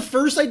 That's like the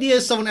first idea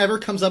someone ever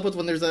comes up with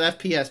when there's an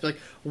FPS. But like,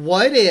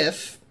 what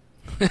if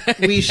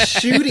we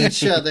shoot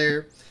each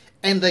other,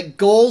 and the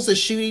goal's to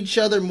shoot each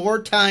other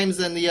more times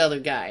than the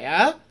other guy,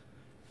 huh?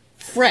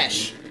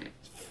 Fresh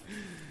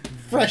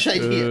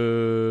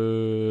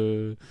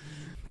idea.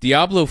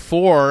 Diablo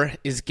 4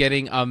 is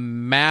getting a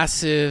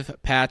massive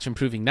patch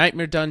improving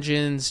nightmare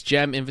dungeons,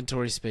 gem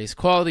inventory space,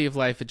 quality of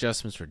life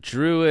adjustments for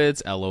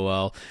druids,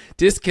 LOL,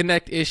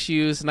 disconnect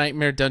issues,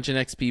 nightmare dungeon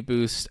XP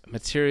boost,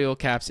 material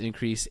caps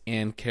increase,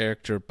 and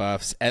character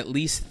buffs.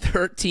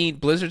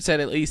 Blizzard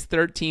said at least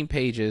 13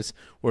 pages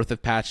worth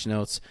of patch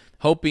notes,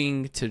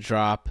 hoping to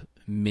drop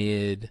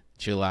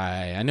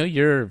mid-July. I know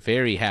you're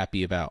very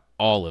happy about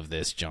all of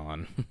this,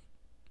 John.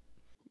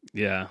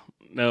 Yeah,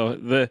 No,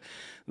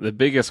 the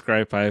biggest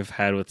gripe I've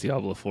had with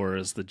Diablo 4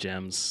 is the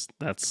gems.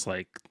 That's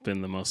like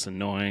been the most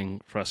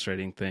annoying,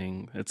 frustrating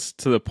thing. It's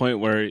to the point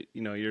where,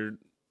 you know,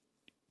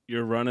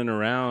 you're running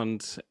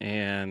around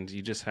and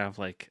you just have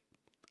like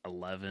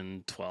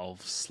 11,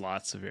 12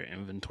 slots of your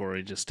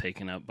inventory just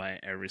taken up by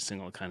every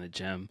single kind of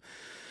gem.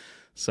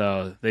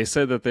 So they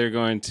said that they're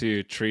going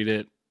to treat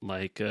it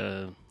like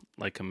a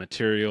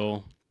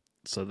material,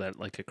 so that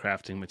like a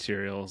crafting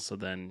material, so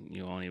then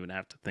you won't even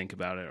have to think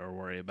about it or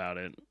worry about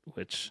it,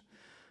 which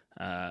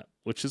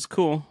is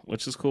cool,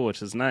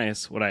 which is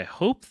nice. What I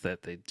hope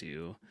that they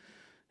do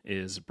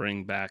is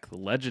bring back the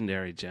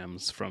legendary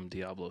gems from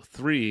Diablo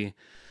 3,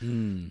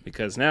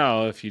 because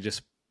now if you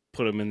just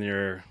put them in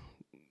your,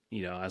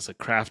 you know, as a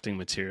crafting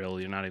material,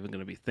 you're not even going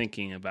to be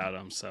thinking about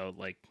them. So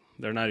like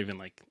they're not even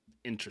like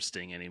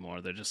interesting anymore.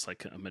 They're just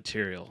like a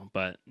material.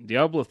 But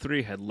Diablo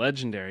 3 had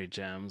legendary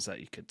gems that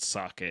you could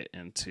socket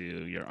into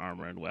your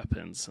armor and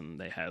weapons,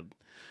 and they had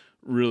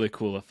really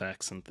cool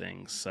effects and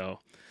things. So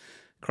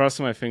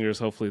crossing my fingers,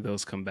 hopefully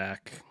those come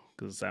back,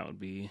 because that would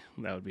be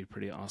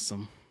pretty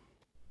awesome.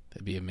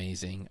 That'd be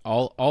amazing.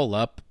 All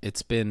up,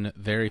 it's been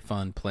very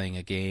fun playing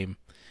a game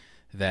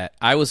that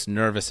I was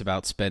nervous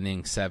about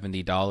spending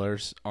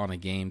 $70 on a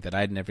game that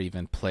I'd never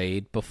even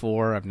played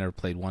before. I've never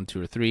played 1,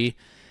 2, or 3.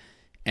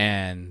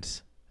 And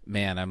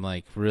man, I'm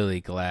like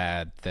really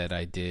glad that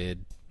I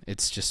did.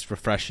 It's just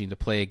refreshing to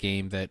play a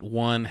game that,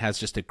 one, has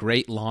just a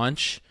great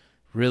launch,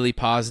 really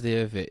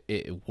positive.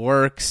 It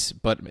works,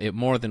 but it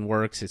more than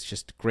works. It's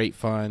just great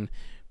fun,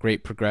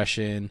 great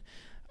progression.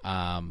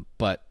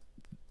 But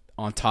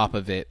on top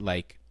of it,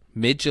 like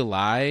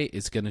mid-July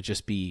is going to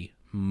just be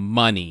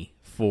money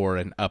for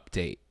an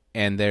update.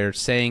 And they're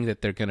saying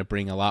that they're going to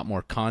bring a lot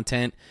more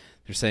content.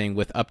 They're saying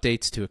with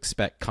updates to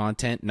expect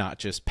content, not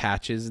just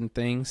patches and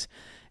things.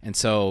 And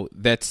so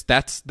that's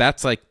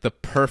like the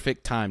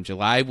perfect time.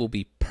 July will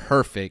be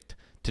perfect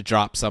to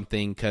drop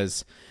something,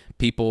 because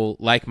people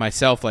like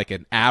myself, like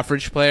an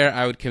average player,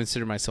 I would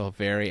consider myself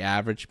very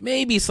average,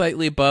 maybe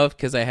slightly above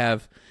because I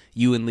have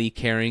you and Lee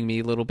carrying me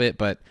a little bit,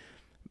 but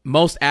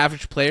most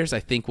average players I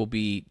think will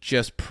be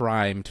just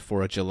primed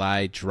for a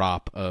July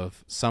drop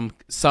of some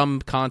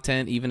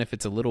content, even if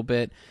it's a little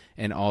bit,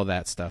 and all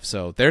that stuff.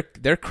 So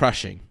they're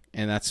crushing,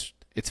 and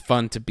it's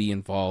fun to be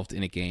involved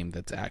in a game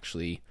that's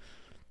actually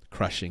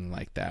crushing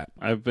like that.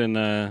 I've been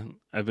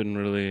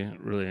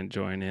really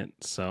enjoying it.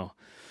 So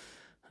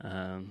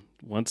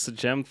once the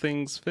gem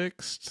thing's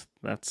fixed,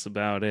 that's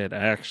about it. I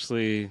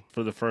actually,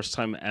 for the first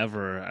time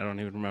ever, I don't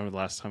even remember the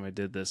last time I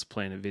did this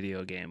playing a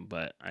video game,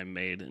 but I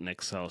made an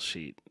Excel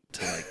sheet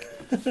to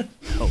like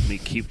help me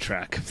keep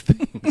track of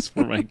things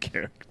for my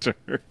character.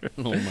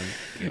 Oh my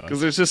god.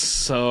 Because there's just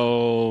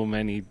so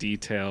many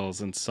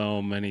details and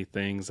so many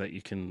things that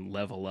you can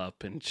level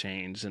up and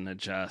change and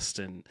adjust,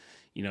 and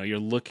you know, you're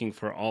looking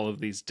for all of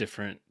these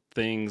different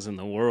things in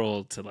the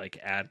world to like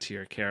add to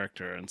your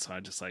character. And so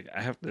I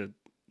have to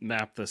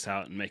map this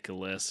out and make a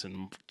list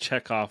and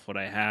check off what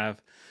I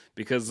have,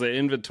 because the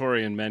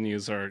inventory and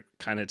menus are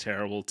kind of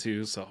terrible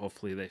too. So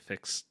hopefully they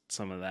fix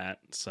some of that.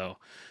 So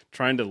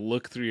trying to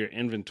look through your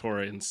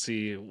inventory and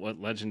see what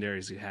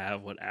legendaries you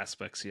have, what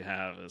aspects you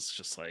have, is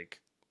just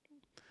like,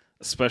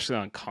 especially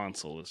on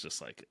console, is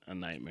just like a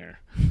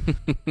nightmare.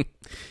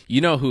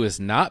 You know who has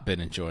not been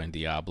enjoying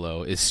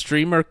Diablo is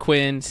streamer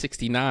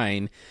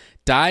Quinn69.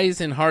 Dies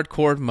in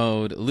hardcore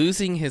mode,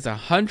 losing his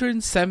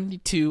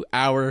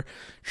 172-hour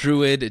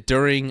druid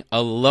during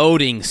a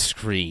loading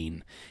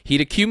screen.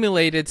 He'd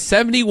accumulated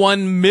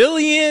 71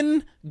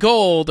 million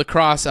gold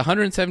across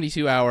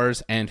 172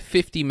 hours and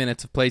 50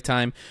 minutes of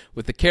playtime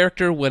with the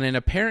character when an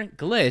apparent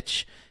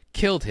glitch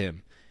killed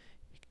him.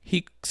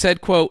 He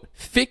said, quote,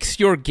 "Fix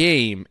your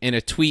game," in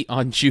a tweet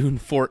on June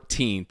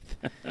 14th.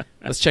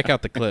 Let's check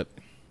out the clip.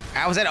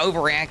 How was that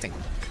overreacting?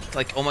 It's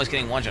like almost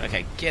getting one shot.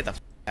 Okay, get the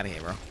out of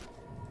here, bro.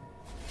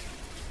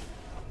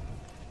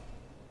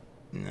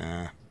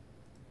 Nah.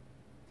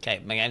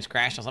 Okay, my game's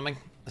crashed or something.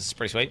 This is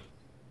pretty sweet.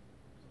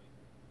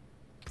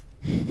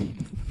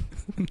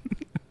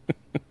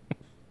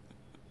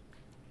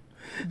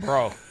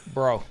 Bro,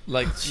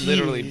 like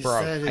literally, Jeez,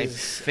 bro. I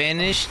is...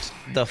 finished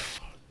the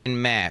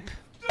fucking map.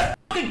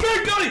 Fucking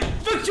game, got it!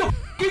 Fix your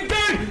fucking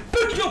game!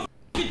 Fix your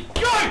fucking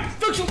game!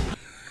 Fix your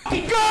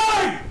fucking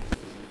game!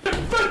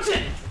 Fix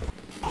it!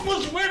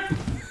 Listen, man!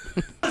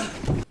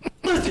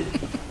 Listen!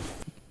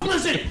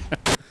 Listen!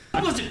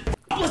 Listen!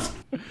 Listen!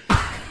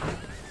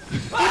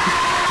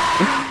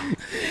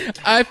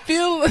 I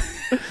feel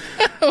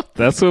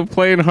That's what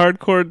playing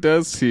hardcore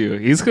does to you.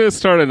 He's going to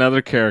start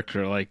another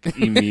character like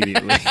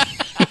immediately.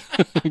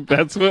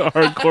 That's what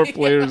hardcore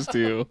players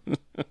do.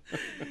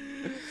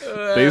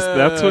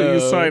 That's what you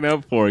sign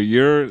up for.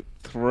 You're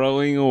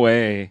throwing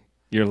away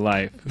your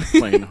life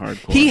playing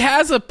hardcore. He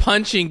has a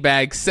punching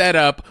bag set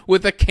up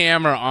with a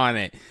camera on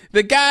it.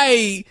 The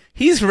guy,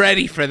 he's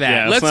ready for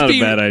that. Yeah, it's not a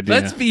bad idea.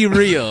 Let's be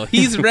real.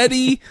 He's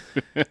ready.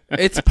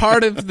 It's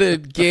part of the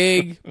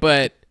gig,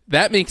 but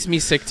that makes me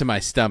sick to my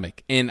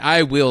stomach. And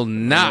I will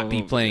not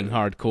be playing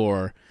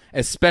hardcore,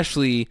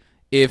 especially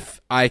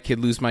if I could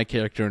lose my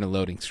character in a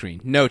loading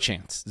screen. No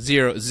chance.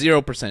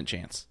 0%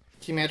 chance.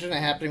 Can you imagine that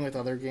happening with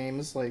other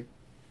games like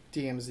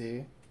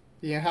DMZ?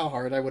 You know how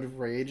hard I would have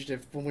raged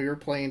if when we were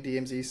playing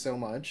DMZ so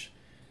much.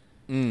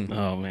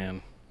 Oh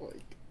man,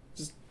 Like,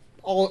 just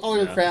all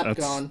your crap that's-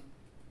 gone.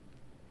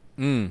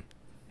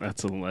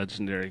 that's a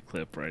legendary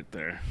clip right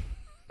there.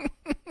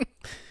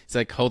 It's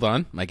like, hold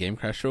on, my game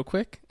crashed real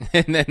quick.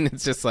 And then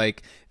it's just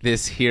like,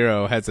 this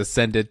hero has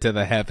ascended to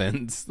the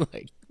heavens.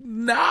 Like,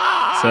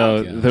 no!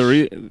 So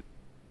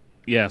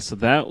so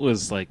that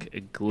was like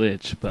a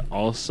glitch, but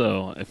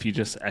also if you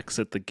just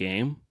exit the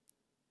game,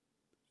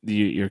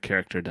 your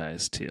character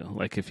dies too.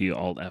 Like if you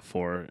alt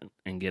F4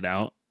 and get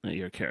out,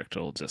 your character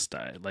will just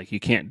die. Like you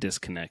can't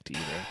disconnect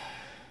either.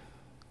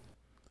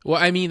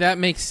 Well, I mean, that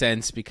makes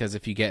sense because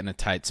if you get in a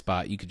tight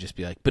spot, you could just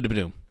be like,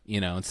 ba-da-ba-doom,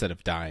 instead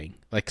of dying.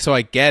 Like, so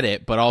I get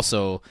it, but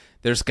also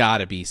there's got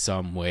to be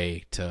some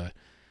way to,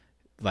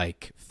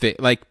 like,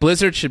 fit. Like,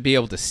 Blizzard should be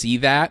able to see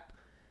that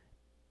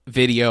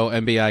video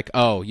and be like,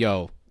 oh,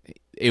 yo,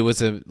 it was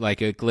a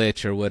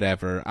glitch or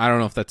whatever. I don't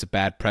know if that's a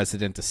bad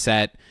precedent to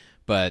set,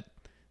 but,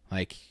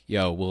 like,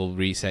 yo, we'll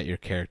reset your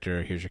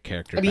character. Here's your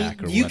character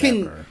back or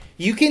whatever.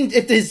 You can,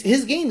 if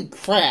his game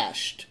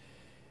crashed,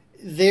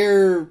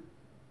 there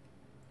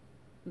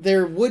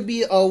would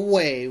be a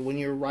way when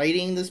you're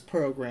writing this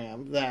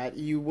program that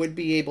you would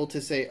be able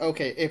to say,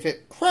 okay, if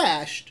it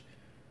crashed,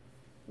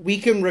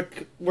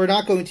 we're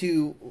not going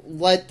to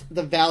let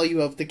the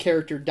value of the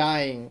character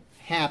dying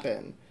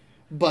happen,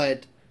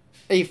 but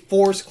a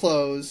force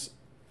close,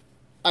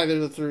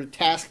 either through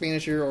Task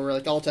Manager or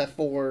like Alt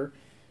F4.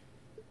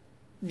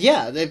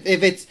 Yeah,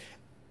 if it's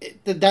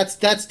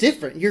that's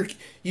different.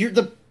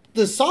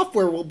 The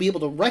software will be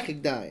able to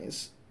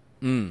recognize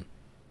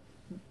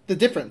the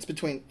difference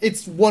between.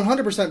 It's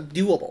 100%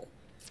 doable.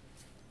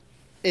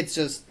 It's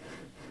just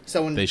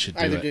someone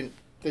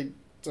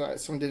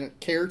someone didn't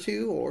care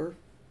to, or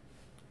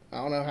I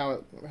don't know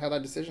how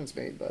that decision's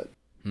made, but.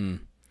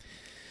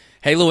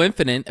 Halo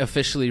Infinite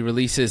officially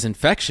releases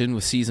Infection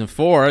with Season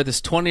 4.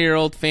 This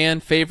 20-year-old fan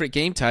favorite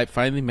game type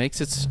finally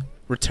makes its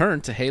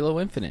return to Halo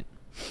Infinite.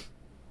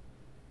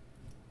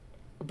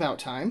 About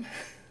time.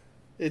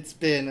 It's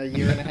been a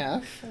year and a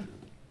half.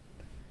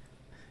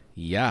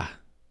 Yeah.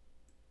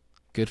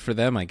 Good for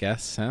them, I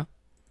guess, huh?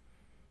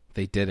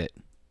 They did it.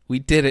 We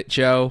did it,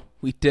 Joe.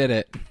 We did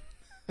it.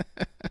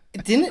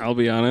 I'll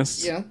be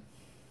honest. Yeah.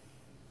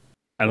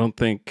 I don't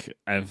think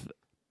I've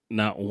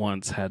not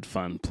once had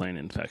fun playing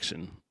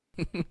Infection.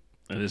 It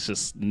is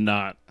just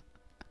not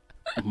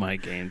my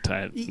game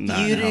type. Not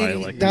how I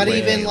like to not play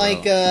even Halo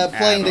like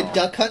playing the all.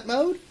 duck hunt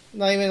mode?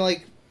 Not even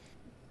like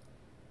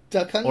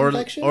duck hunt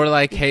Infection? Or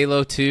like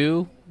Halo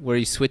 2, where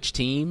you switch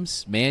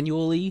teams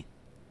manually?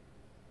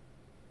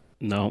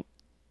 No.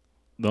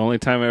 The only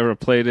time I ever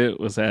played it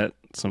was at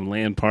some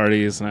LAN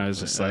parties, and I was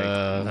just like,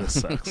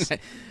 this sucks.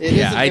 It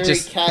is a very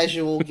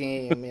casual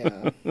game,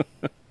 yeah.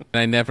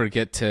 I never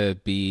get to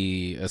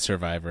be a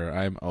survivor.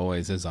 I'm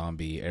always a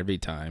zombie every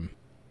time.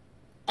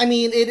 I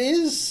mean, it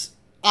is.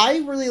 I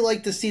really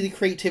like to see the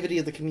creativity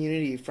of the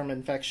community from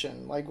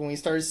Infection. Like when we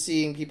started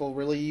seeing people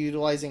really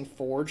utilizing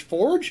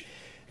Forge.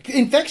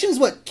 Infection's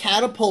what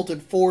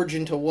catapulted Forge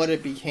into what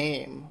it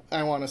became,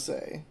 I want to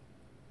say.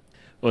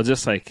 Well,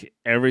 just like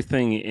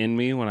everything in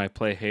me when I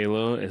play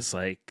Halo is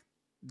like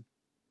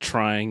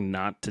trying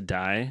not to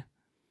die.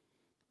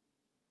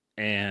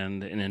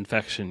 And in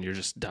Infection, you're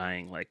just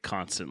dying like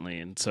constantly.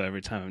 And so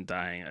every time I'm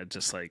dying, I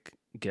just like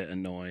get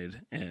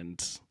annoyed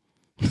and...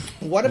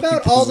 What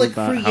about all the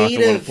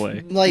creative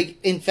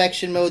like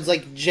Infection modes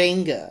like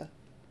Jenga?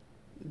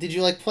 Did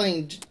you like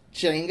playing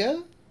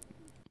Jenga?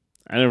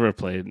 I never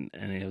played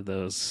any of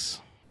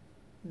those.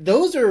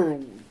 What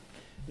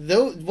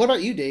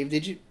about you, Dave?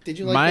 Did you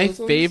like my those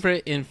ones?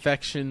 favorite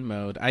Infection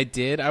mode? I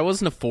did. I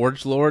wasn't a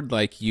Forge Lord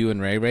like you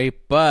and Ray,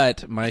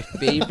 but my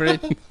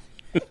favorite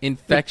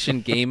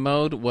Infection game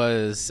mode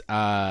was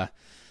what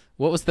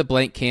was the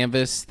blank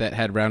canvas that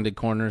had rounded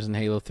corners in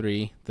Halo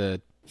 3?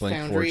 The blank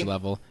Foundry. Forge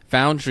level.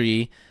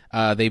 Foundry,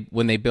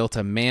 when they built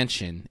a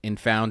mansion in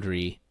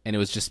Foundry, and it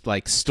was just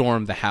like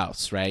storm the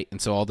house, right?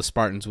 And so all the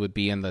Spartans would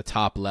be in the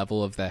top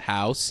level of the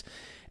house,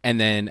 and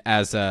then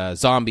as a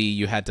zombie,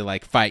 you had to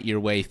like fight your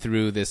way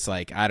through this,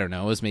 like, I don't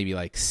know, it was maybe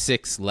like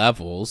 6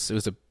 levels.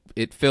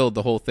 It filled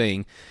the whole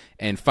thing,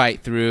 and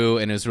fight through,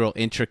 and it was real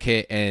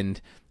intricate, and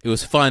it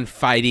was fun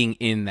fighting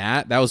in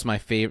that. That was my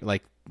favorite,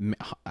 like,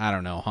 I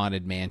don't know,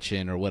 Haunted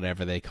Mansion or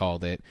whatever they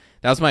called it.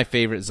 That was my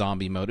favorite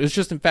zombie mode. It was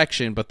just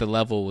Infection, but the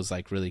level was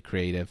like really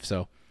creative.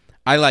 So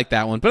I like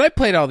that one. But I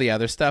played all the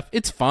other stuff.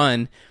 It's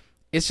fun.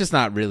 It's just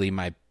not really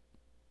my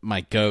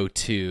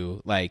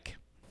go-to, like,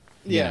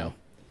 you know.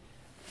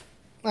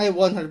 I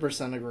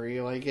 100% agree.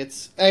 Like,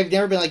 I've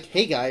never been like,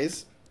 hey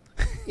guys,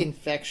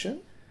 Infection.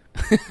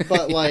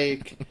 But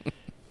like,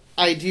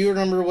 I do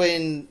remember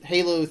when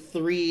Halo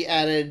 3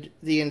 added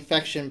the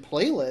Infection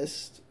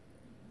playlist,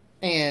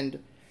 and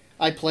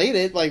I played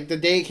it, like, the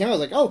day it came out. I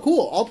was like, oh,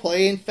 cool, I'll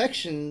play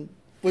Infection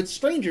with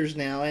strangers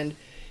now. And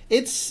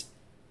it's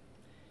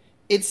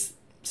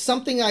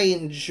something I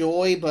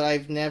enjoy, but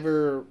I've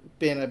never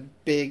been a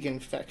big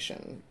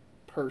infection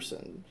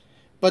person.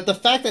 But the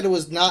fact that it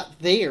was not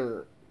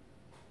there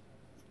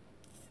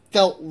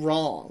felt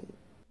wrong.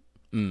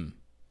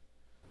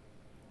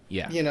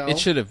 Yeah, You know? it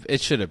should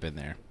have been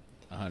there,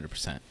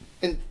 100%.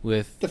 And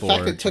With the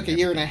fact boards it took and a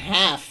year and a everything.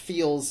 half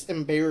feels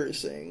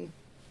embarrassing.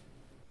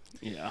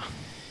 Yeah.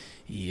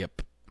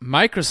 Yep.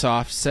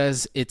 Microsoft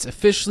says it's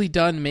officially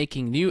done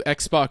making new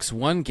Xbox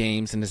One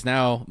games and has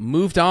now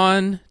moved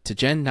on to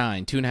Gen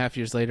 9. 2.5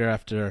 years later,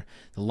 after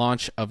the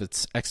launch of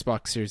its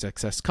Xbox Series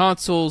XS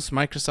consoles,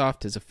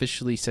 Microsoft has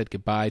officially said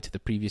goodbye to the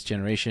previous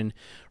generation,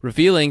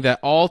 revealing that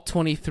all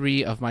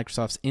 23 of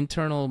Microsoft's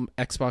internal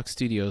Xbox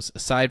studios,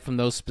 aside from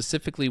those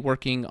specifically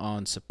working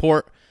on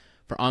support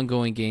for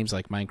ongoing games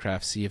like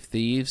Minecraft, Sea of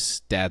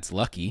Thieves, Dad's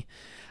Lucky,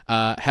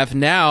 have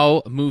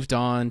now moved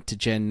on to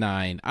Gen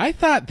 9. I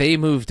thought they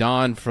moved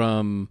on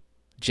from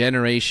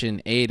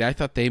Generation 8. I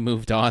thought they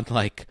moved on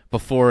like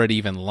before it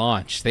even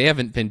launched. They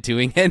haven't been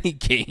doing any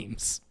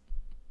games.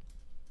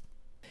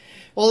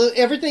 Well,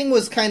 everything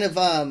was kind of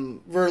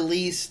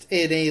released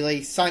in a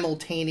like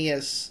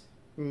simultaneous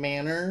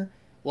manner,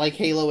 like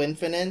Halo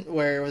Infinite,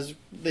 where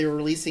they were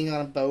releasing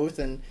on both,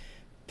 and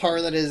part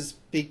of that is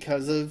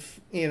because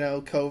of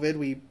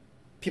COVID.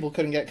 People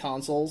couldn't get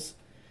consoles.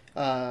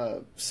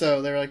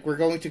 So they're like, we're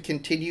going to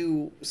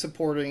continue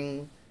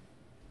supporting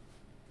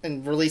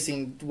and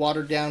releasing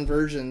watered down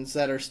versions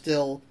that are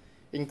still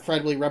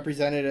incredibly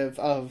representative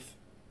of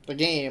the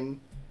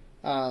game.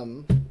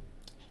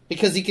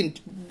 Because you can,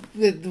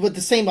 with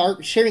the same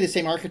sharing the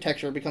same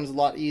architecture becomes a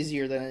lot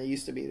easier than it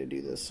used to be to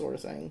do this sort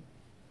of thing.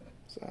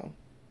 So.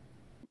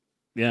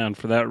 Yeah, and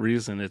for that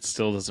reason, it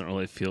still doesn't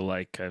really feel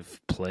like I've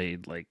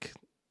played like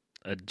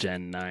a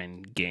Gen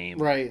 9 game.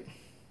 Right.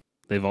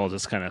 They've all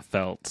just kind of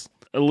felt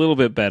a little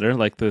bit better,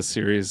 like the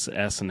Series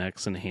S and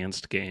X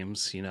enhanced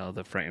games.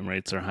 The frame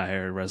rates are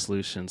higher,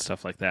 resolution,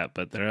 stuff like that.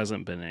 But there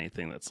hasn't been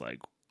anything that's like,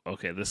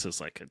 okay, this is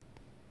like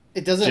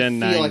it doesn't Gen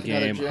feel 9 like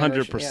game,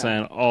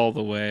 100% all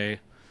the way.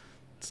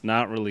 It's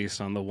not released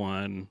on the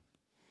One.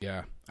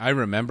 Yeah. I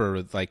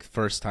remember like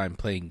first time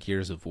playing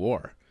Gears of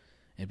War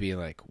and being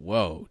like,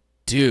 whoa,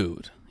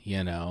 dude,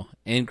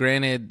 And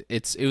granted,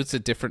 it was a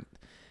different,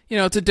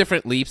 it's a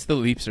different leaps. The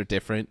leaps are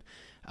different.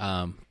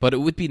 But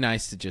it would be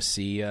nice to just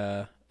see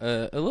a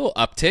little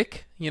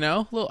uptick,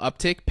 a little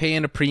uptick,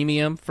 paying a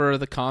premium for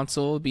the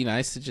console. It'd be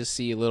nice to just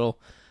see a little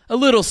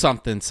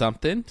something.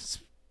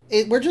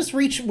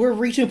 We're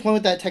reaching a point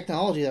with that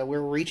technology that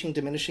we're reaching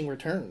diminishing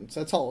returns.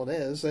 That's all it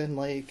is. And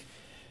like,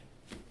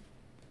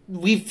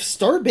 we've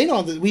been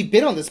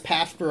on this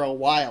path for a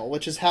while,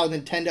 which is how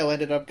Nintendo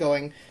ended up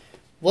going,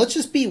 let's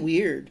just be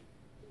weird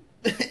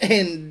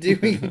and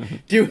doing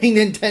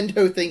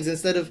Nintendo things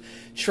instead of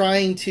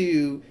trying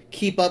to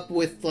keep up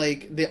with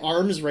like the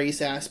arms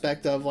race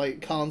aspect of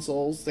like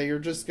consoles. They are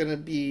just gonna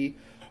be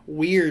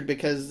weird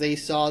because they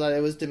saw that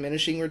it was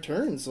diminishing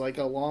returns like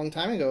a long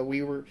time ago.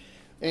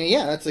 And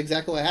yeah, that's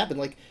exactly what happened.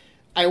 Like,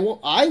 I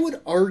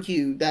would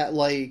argue that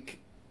like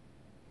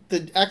the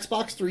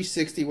Xbox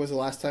 360 was the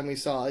last time we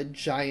saw a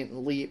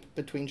giant leap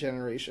between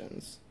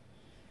generations.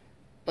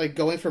 Like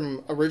going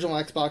from original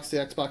Xbox to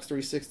Xbox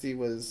 360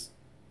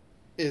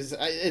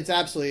 it's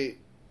absolutely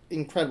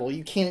incredible.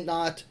 You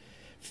cannot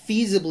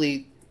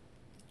feasibly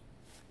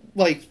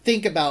like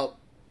think about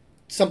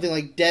something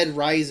like Dead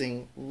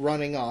Rising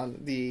running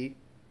on the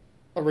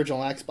original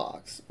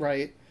Xbox,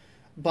 right?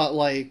 But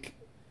like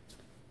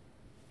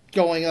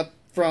going up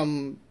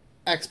from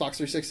Xbox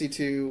 360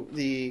 to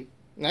the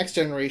next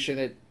generation,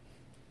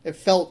 it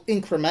felt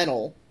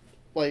incremental.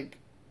 Like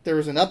there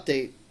was an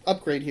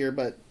upgrade here,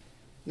 but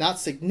not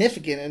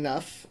significant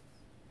enough.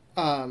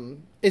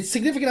 It's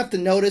significant enough to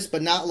notice,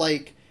 but not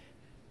like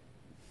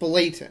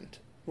blatant,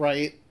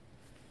 right?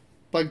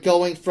 But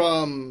going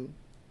from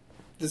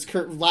this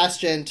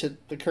last gen to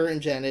the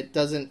current gen, it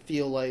doesn't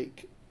feel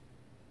like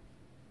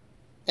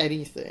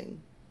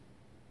anything.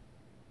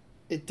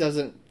 It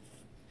doesn't.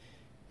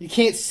 You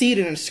can't see it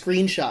in a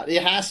screenshot.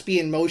 It has to be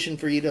in motion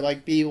for you to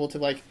like be able to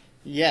like,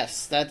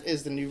 yes, that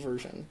is the new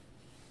version.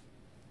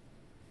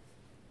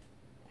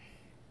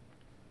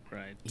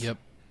 Right. Yep.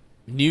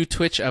 New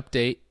Twitch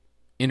update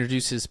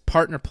introduces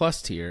Partner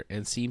Plus tier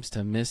and seems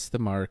to miss the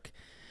mark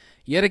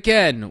yet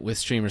again with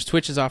streamers.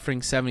 Twitch is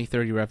offering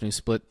 70-30 revenue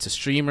split to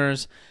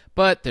streamers,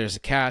 but there's a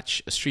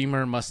catch. A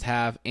streamer must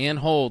have and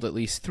hold at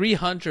least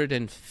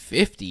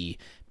 350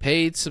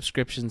 paid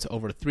subscriptions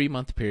over a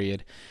 3-month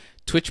period.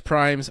 Twitch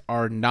Primes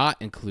are not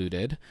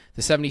included.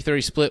 The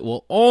 70-30 split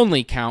will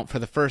only count for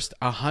the first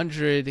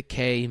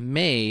 100K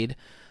made.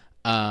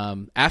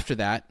 After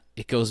that,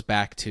 it goes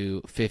back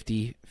to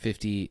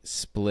 50-50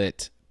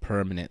 split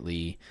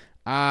permanently.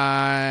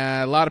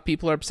 A lot of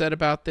people are upset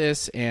about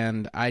this,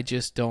 and I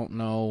just don't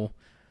know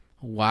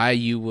why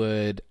you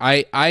would.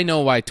 I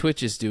know why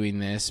Twitch is doing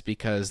this,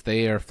 because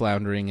they are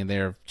floundering and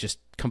they're just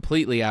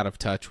completely out of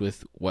touch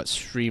with what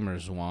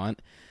streamers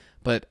want.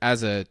 But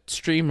as a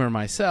streamer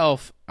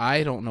myself,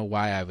 I don't know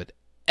why I would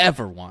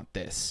ever want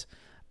this.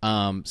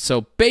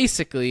 So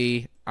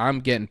basically,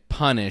 I'm getting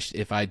punished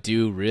if I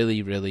do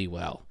really, really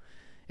well.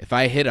 If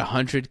I hit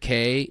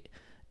 100K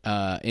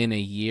in a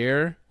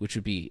year, which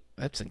would be,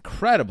 that's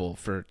incredible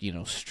for, you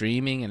know,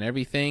 streaming and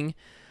everything.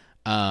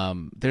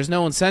 There's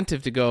no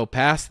incentive to go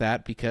past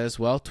that because,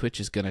 well, Twitch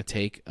is going to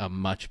take a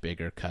much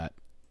bigger cut.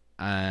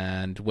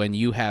 And when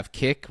you have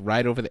Kick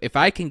right over if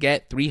I can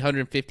get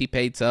 350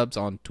 paid subs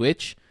on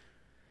Twitch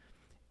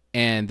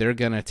and they're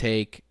going to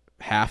take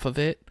half of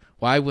it,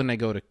 why wouldn't I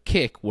go to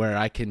Kick where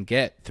I can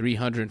get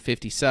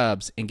 350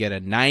 subs and get a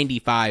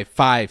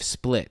 95-5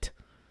 split?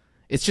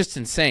 It's just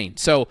insane.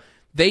 So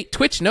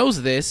Twitch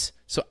knows this,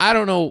 so I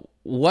don't know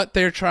what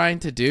they're trying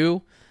to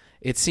do.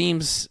 It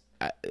seems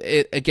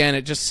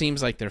it just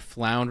seems like they're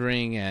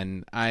floundering,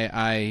 and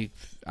I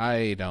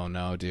don't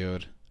know,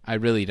 dude. I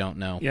really don't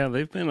know. Yeah,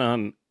 they've been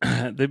on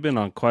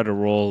quite a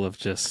roll of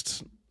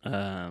just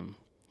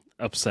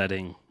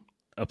upsetting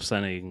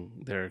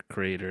their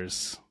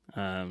creators.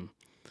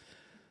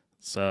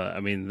 So I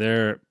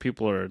mean,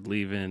 people are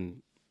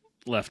leaving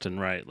left and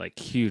right, like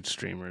huge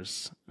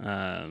streamers,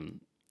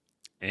 and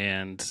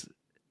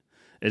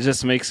it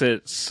just makes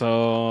it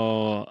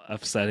so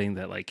upsetting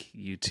that like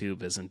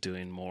YouTube isn't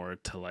doing more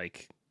to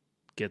like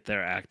get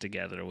their act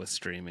together with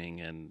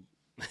streaming and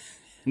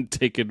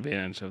take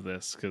advantage of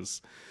this,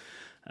 because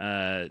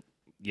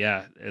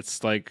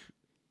it's like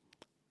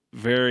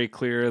very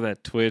clear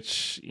that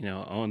Twitch, you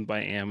know, owned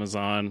by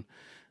Amazon,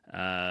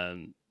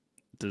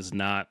 does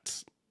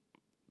not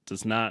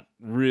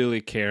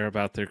really care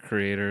about their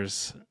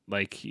creators.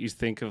 Like, you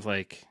think of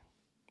like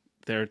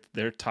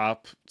their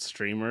top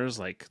streamers,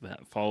 like,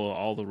 that follow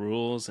all the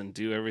rules and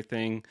do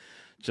everything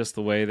just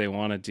the way they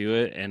want to do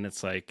it, and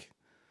it's like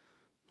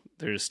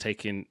they're just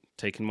taking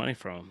money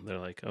from them. They're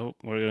like, oh,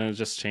 we're gonna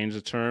just change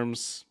the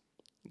terms,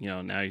 you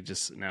know, now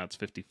it's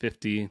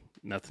 50-50,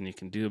 nothing you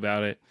can do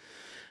about it.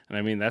 And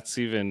I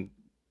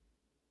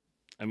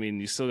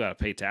mean, you still gotta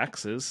pay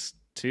taxes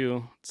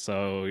too,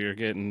 so you're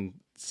getting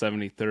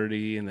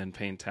 70-30 and then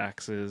paying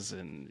taxes,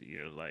 and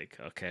you're like,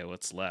 okay,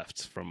 what's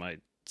left from my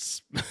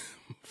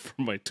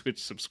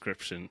Twitch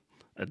subscription?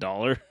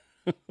 $1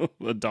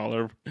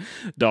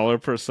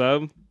 $1 per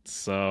sub.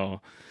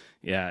 So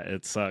yeah,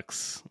 it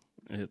sucks,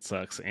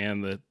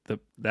 and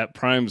that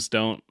primes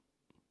don't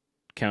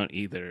count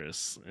either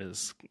is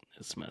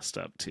messed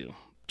up too.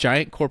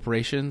 Giant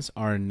corporations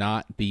are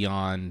not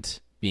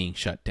beyond being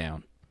shut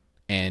down,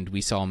 and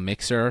we saw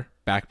Mixer,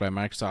 backed by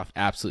Microsoft,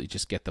 absolutely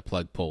just get the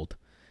plug pulled.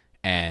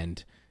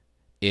 And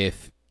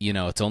if, you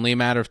know, it's only a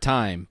matter of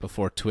time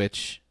before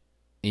Twitch,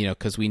 you know,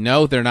 because we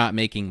know they're not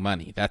making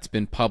money. That's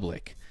been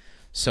public.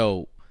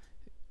 So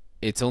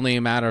it's only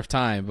a matter of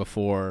time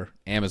before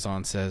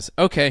Amazon says,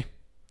 okay,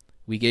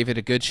 we gave it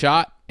a good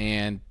shot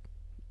and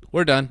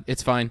we're done.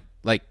 It's fine.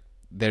 Like,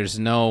 there's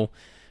no,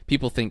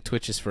 people think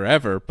Twitch is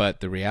forever, but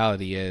the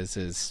reality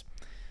is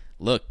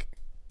look,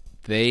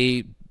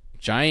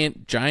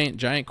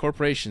 giant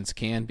corporations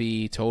can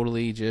be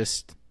totally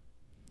just,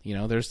 you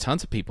know, there's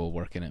tons of people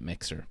working at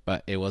Mixer,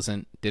 but it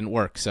didn't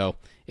work. So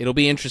it'll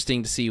be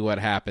interesting to see what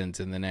happens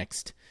in the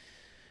next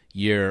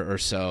year or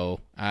so.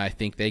 I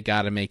think they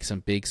got to make some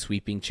big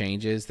sweeping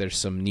changes. There's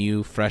some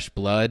new fresh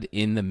blood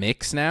in the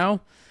mix now,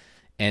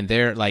 and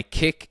they're like,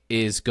 Kick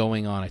is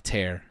going on a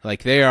tear.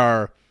 Like, they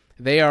are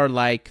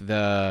like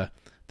the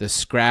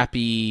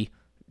scrappy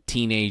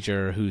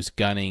teenager who's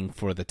gunning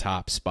for the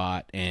top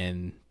spot,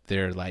 and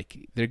they're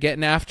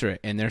getting after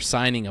it, and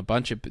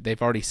they've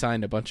already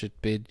signed a bunch of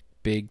big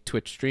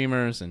Twitch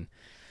streamers, and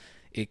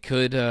it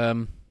could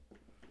it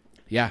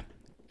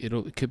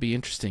could be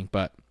interesting.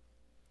 But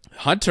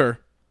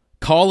Hunter,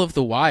 Call of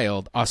the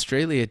Wild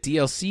Australia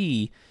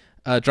DLC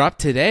dropped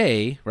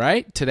today,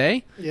 right?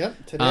 Today?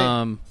 Yep,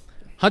 today.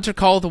 Hunter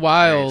Call of the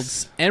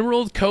Wild's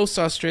Emerald Coast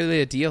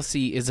Australia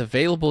DLC is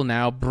available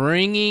now,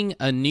 bringing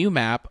a new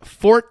map,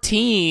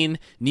 14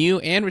 new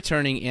and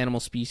returning animal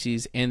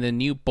species, and the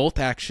new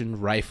bolt-action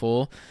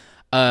rifle,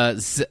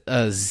 Zagan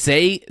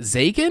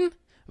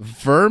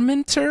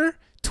Verminter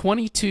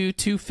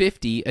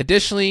 22250.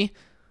 Additionally,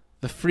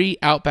 the free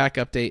Outback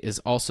update is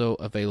also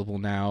available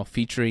now,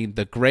 featuring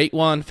the Great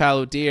One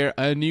fallow deer,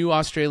 a new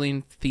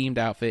Australian-themed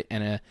outfit,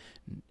 and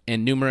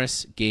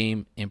numerous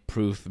game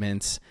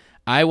improvements.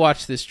 I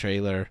watched this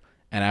trailer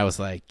and I was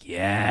like,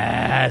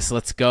 yes,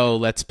 let's go,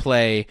 let's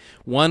play.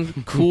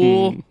 One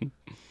cool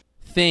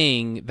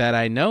thing that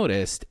I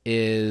noticed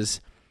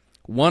is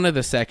one of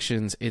the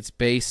sections, it's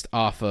based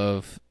off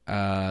of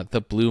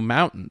the Blue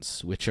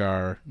Mountains, which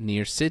are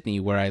near Sydney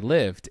where I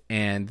lived,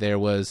 and there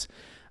was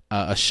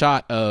a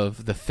shot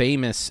of the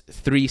famous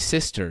Three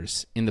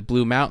Sisters in the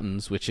Blue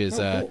Mountains, which is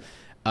cool.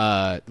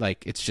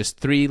 Like, it's just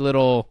three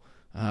little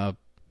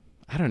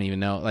I don't even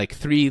know, like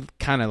three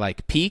kind of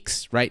like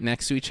peaks right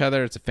next to each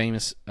other. It's a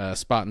famous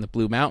spot in the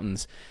Blue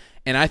Mountains,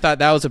 and I thought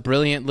that was a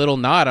brilliant little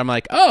nod. I'm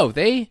like, oh,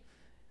 they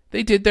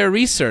did their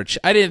research.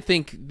 I didn't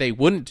think they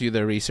wouldn't do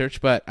their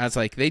research, but I was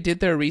like, they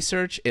did their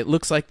research. It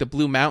looks like the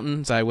Blue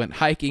Mountains. I went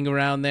hiking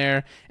around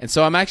there, and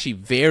so I'm actually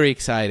very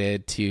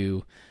excited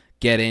to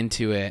get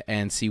into it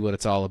and see what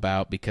it's all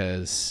about,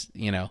 because,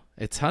 you know,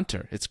 it's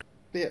Hunter.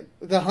 Yeah,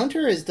 the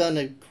Hunter has done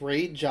a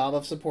great job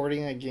of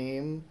supporting a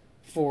game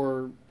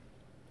for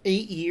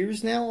 8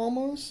 years now,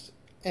 almost.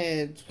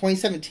 And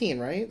 2017,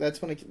 right?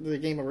 That's when the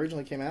game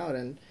originally came out.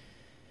 And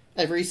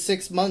every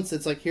 6 months,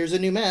 it's like, here's a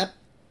new map.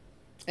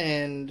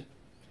 And,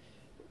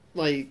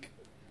 like,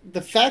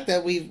 the fact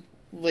that we've,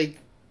 like,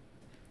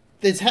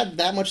 it's had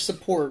that much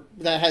support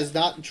that has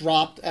not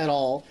dropped at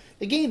all.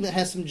 The game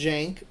has some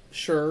jank,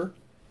 sure.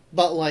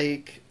 But,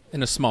 like...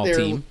 In a small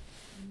team.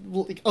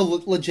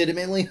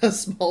 Legitimately a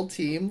small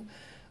team.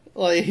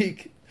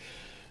 Like,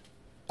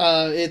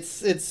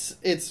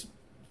 it's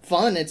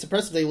fun. It's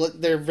impressive.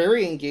 They're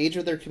very engaged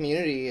with their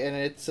community, and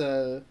it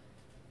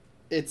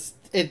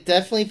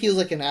definitely feels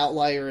like an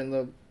outlier in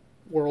the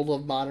world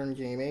of modern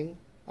gaming.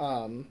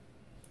 I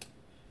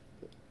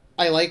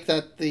like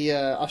that the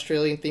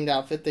Australian themed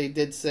outfit they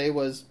did say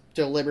was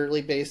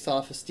deliberately based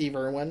off of Steve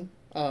Irwin.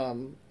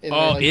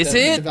 Is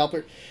it?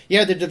 Developer,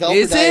 yeah, the developer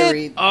is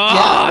diary. It? Oh,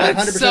 yeah,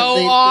 that's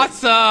so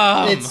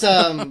awesome! It's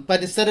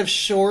but instead of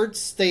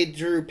shorts, they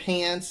drew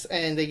pants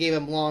and they gave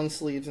them long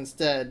sleeves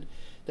instead.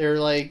 They're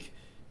like,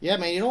 yeah,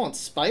 man, you don't want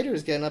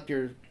spiders getting up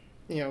your,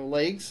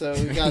 legs, so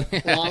we got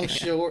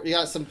you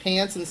got some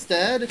pants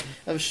instead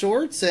of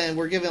shorts, and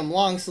we're giving them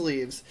long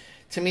sleeves.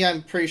 To me,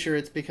 I'm pretty sure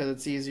it's because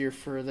it's easier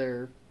for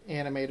their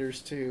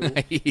animators to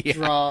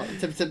draw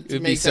to it'd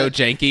make be so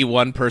janky,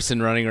 one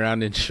person running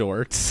around in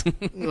shorts.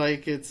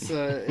 Like it's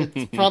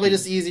probably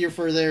just easier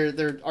for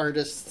their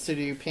artists to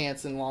do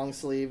pants and long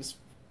sleeves,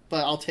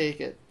 but I'll take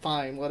it,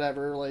 fine,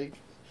 whatever. Like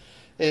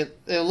it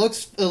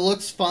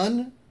looks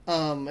fun,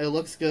 it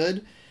looks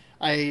good.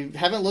 I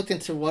haven't looked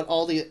into what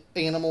all the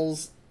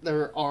animals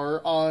there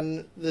are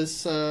on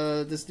this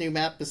new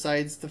map,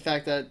 besides the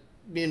fact that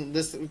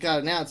this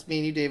got announced, me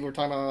and you, Dave, were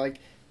talking about, like,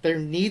 there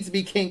needs to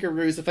be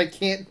kangaroos if I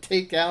can't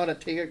take out a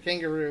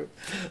kangaroo.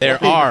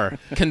 There are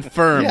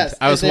confirmed. Yes,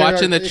 I was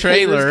watching the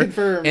trailer,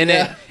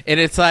 and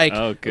it's like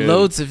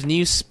loads of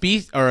new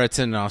species, or it's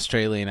an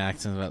Australian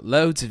accent, but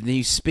loads of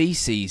new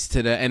species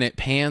and it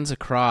pans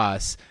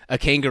across a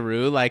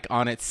kangaroo like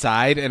on its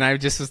side, and I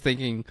just was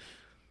thinking,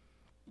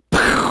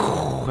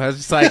 I was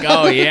just like,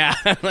 oh yeah,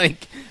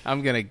 like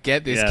I'm gonna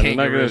get this kangaroo.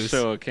 They're not gonna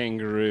show a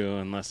kangaroo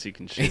unless you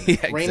can shoot it. Yeah,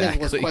 exactly.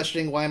 Raymond was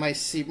questioning why my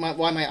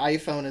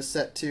iPhone is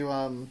set to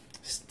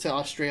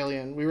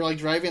Australian. We were like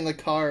driving the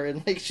car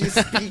and like she's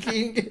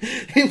speaking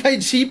in my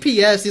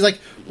GPS. He's like,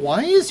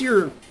 "Why is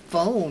your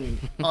phone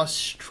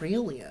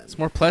Australian?" It's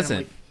more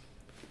pleasant.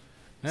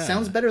 Like,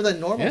 sounds better than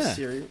normal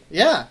Siri.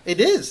 Yeah,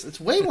 it is. It's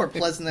way more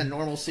pleasant than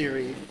normal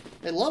Siri.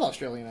 I love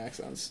Australian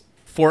accents.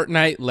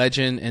 Fortnite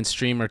legend and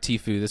streamer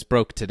TFUE, this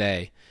broke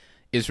today,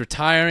 is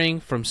retiring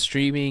from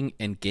streaming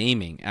and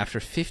gaming after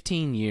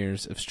 15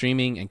 years of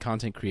streaming and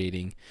content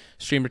creating.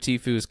 Streamer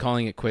TFUE is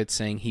calling it quits,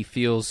 saying he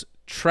feels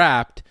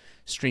trapped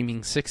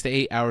streaming 6 to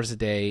 8 hours a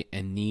day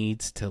and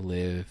needs to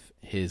live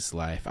his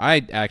life.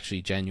 I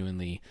actually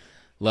genuinely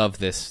love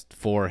this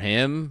for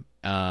him.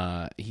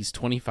 He's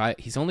 25.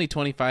 He's only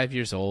 25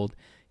 years old.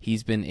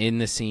 He's been in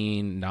the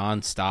scene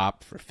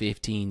nonstop for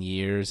 15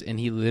 years, and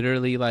he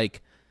literally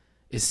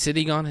is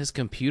sitting on his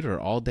computer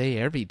all day,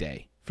 every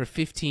day for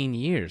 15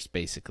 years,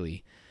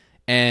 basically.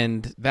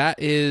 And that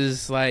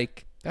is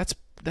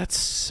that's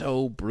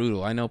so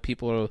brutal. I know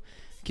people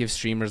give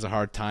streamers a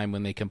hard time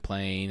when they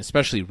complain,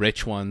 especially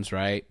rich ones,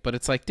 right? But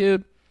it's like,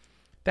 dude,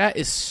 that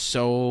is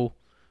so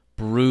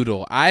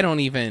brutal. I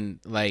don't even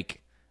like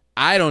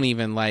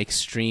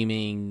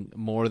streaming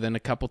more than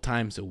a couple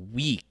times a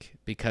week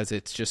because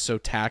it's just so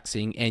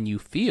taxing, and you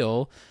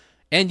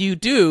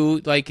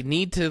do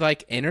need to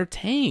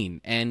entertain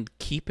and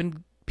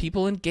keeping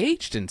people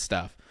engaged and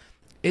stuff.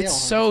 It's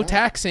so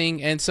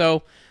taxing, and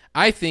so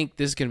I think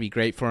this is going to be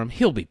great for him.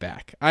 He'll be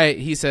back.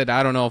 He said,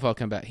 I don't know if I'll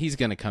come back. He's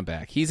going to come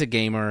back. He's a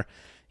gamer.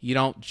 You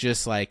don't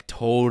just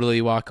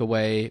totally walk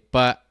away,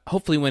 but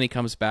hopefully when he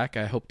comes back,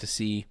 I hope to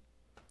see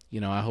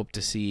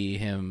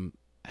him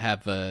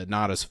have a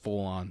not as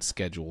full on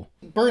schedule.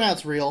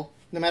 Burnout's real.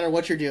 No matter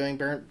what you're doing,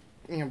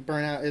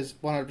 burnout is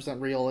 100%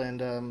 real,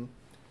 and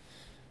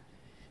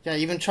yeah,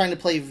 even trying to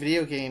play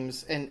video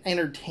games and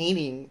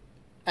entertaining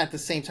at the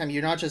same time.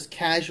 You're not just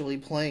casually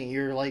playing.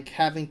 You're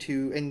having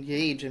to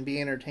engage and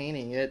be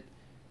entertaining.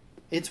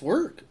 It's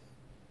work.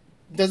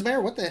 Doesn't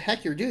matter what the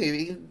heck you're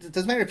doing. It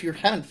doesn't matter if you're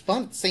having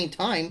fun at the same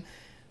time.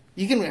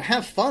 You can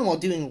have fun while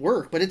doing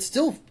work, but it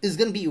still is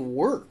going to be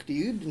work,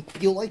 dude.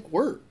 You'll like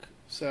work.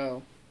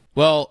 So,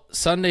 well,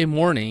 Sunday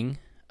morning,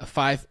 a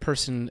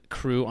 5-person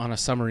crew on a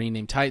submarine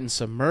named Titan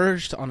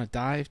submerged on a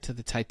dive to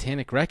the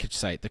Titanic wreckage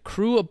site. The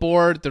crew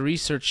aboard the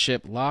research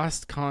ship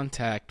lost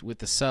contact with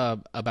the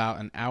sub about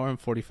an hour and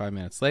 45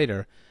 minutes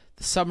later.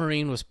 The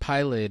submarine was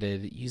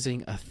piloted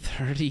using a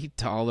 $30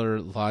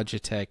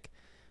 Logitech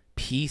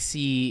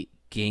PC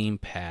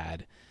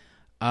gamepad.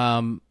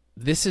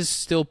 This is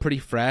still pretty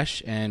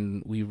fresh,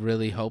 and we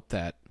really hope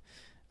that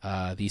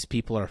these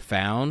people are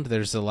found.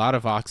 There's a lot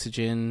of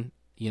oxygen.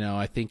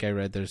 I think I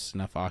read there's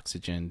enough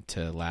oxygen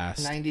to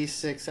last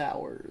 96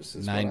 hours.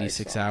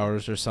 96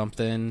 hours or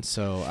something.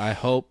 So I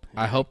hope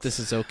this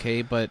is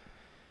okay. But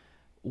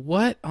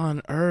what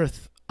on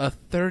earth a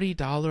 $30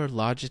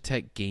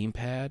 Logitech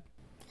gamepad.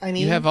 I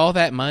mean, You have all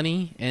that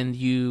money and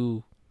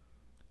you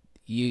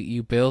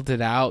build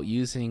it out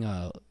using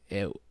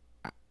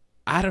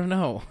I don't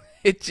know.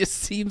 It just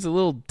seems a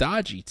little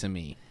dodgy to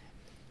me.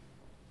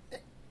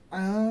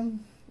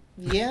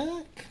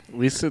 yeah. At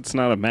least it's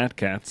not a Mad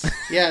Catz.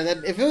 Yeah,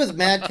 if it was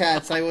Mad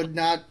Catz, I would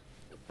not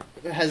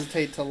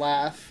hesitate to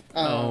laugh.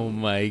 Oh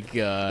my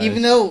god.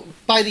 Even though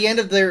by the end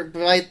of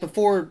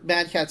before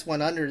Mad Catz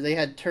went under, they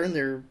had turned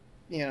their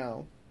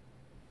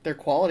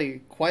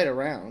quality quite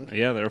around.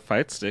 Yeah, they're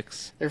fight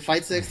sticks. Their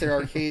fight sticks, their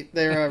arcade,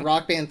 their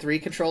Rock Band 3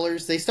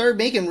 controllers. They started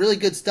making really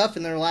good stuff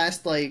in their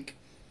last 6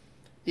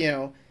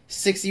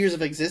 years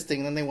of existing.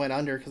 And then they went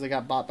under because they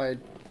got bought by a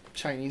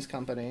Chinese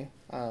company.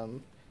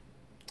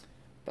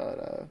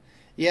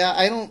 Yeah,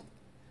 I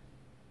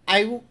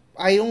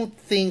don't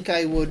think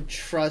I would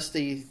trust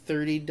a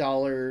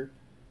 $30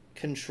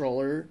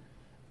 controller.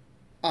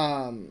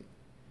 But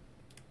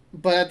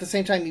at the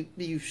same time,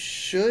 you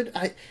should.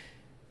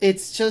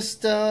 It's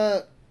just,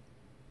 I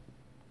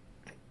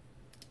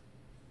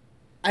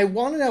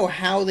want to know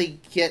how they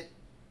get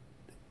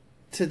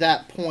to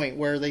that point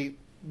where they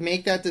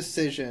make that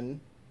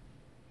decision,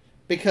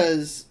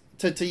 because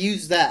to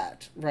use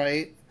that,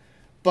 right?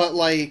 But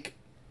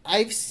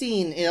I've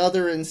seen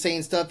other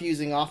insane stuff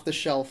using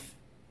off-the-shelf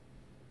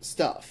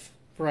stuff,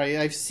 right?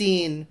 I've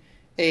seen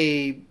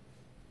a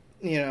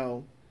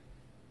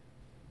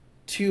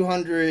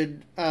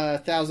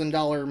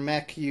 $200,000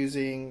 mech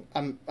using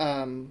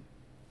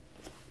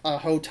a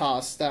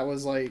HOTAS that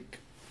was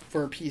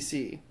for a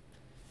PC.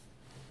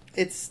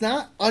 It's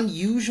not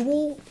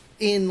unusual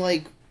in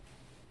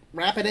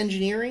rapid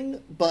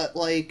engineering, but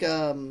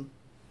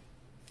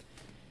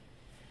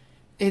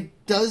it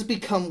does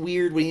become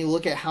weird when you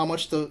look at how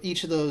much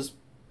each of those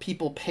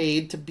people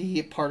paid to be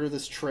a part of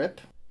this trip.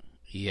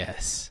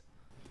 Yes.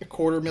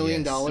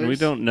 $250,000. And we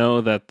don't know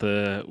that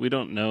the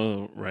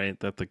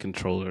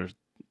controller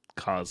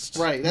caused.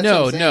 Right. That's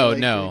what I'm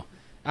saying. No.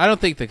 I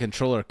don't think the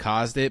controller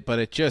caused it, but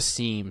it just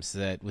seems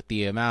that with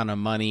the amount of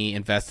money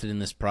invested in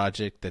this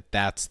project,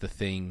 that's the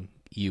thing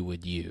you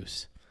would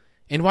use.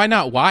 And why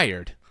not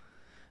wired?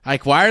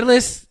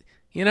 Wireless,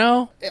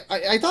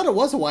 I thought it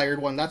was a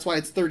wired one. That's why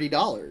it's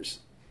 $30.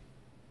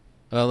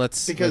 Well,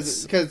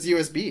 because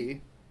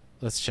USB.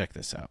 Let's check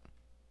this out.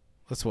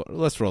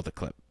 Let's roll the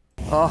clip.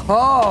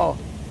 Oh,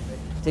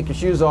 take your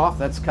shoes off.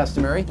 That's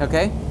customary.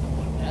 Okay.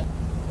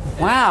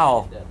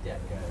 Wow.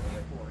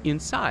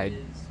 Inside,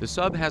 the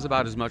sub has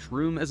about as much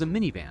room as a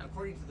minivan.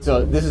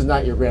 So this is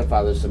not your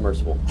grandfather's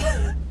submersible.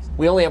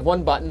 We only have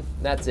one button,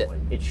 that's it.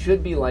 It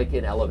should be like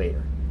an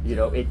elevator.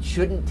 It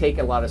shouldn't take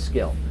a lot of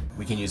skill.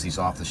 We can use these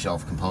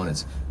off-the-shelf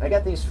components. I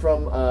got these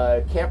from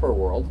Camper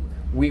World.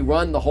 We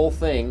run the whole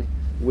thing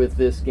with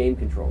this game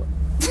controller.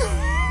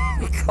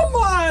 Come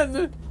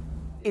on!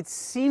 It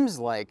seems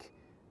like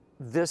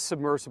this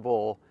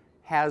submersible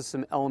has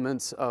some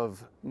elements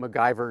of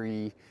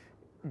MacGyver-y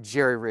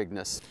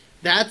jerry-riggedness.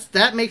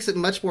 That makes it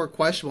much more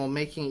questionable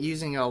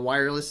using a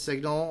wireless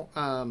signal,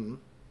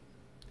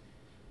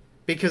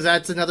 because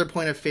that's another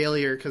point of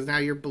failure, because now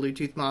your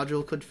Bluetooth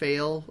module could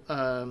fail.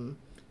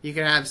 You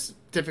can have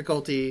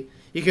difficulty.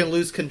 You can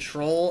lose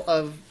control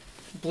of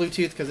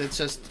Bluetooth because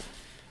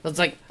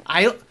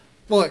I'm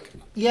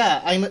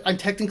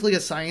technically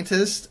a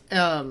scientist,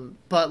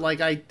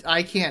 but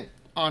I can't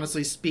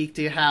honestly speak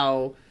to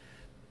how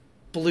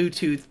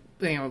Bluetooth,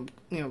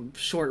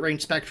 short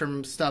range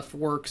spectrum stuff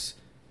works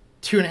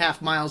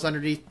 2.5 miles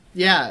underneath.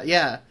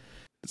 Yeah.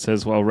 It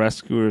says, while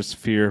rescuers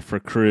fear for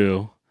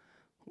crew,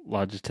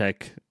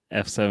 Logitech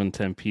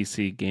F710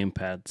 PC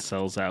gamepad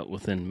sells out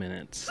within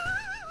minutes.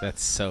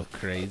 That's so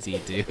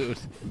crazy, dude.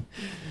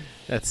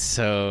 That's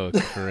so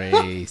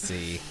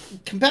crazy.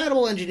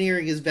 Compatible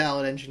engineering is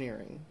valid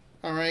engineering.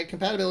 All right?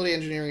 Compatibility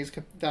engineering is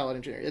valid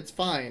engineering. It's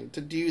fine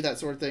to do that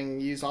sort of thing,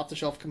 use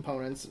off-the-shelf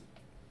components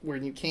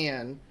when you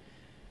can.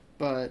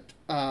 But,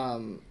 I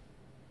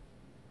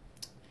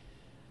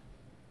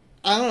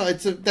don't know.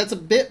 That's a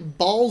bit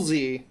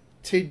ballsy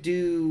to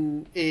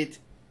do it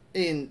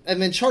and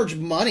then charge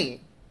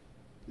money.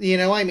 You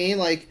know what I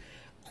mean?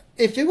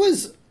 If it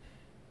was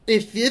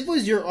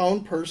your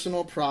own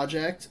personal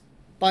project,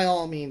 by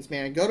all means,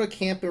 man, go to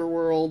Camper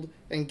World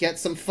and get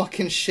some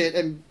fucking shit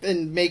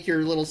and make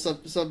your little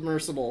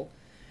submersible.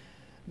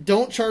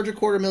 Don't charge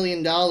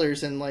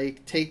 $250,000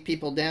 and take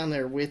people down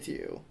there with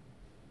you,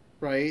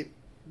 right?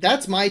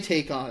 That's my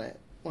take on it.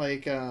 I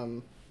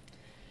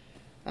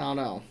don't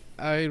know.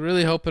 I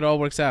really hope it all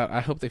works out. I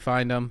hope they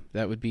find them.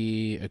 That would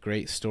be a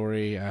great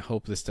story. I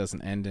hope this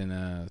doesn't end in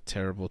a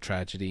terrible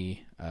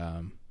tragedy.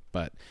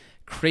 But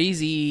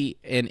crazy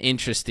and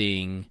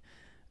interesting.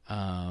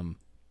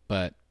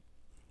 But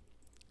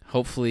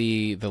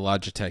hopefully the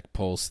Logitech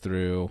pulls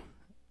through.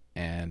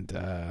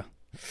 And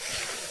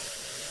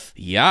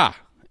yeah.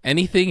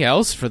 Anything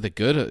else for the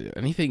good of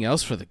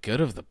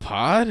the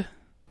pod?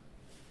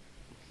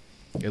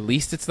 At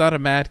least it's not a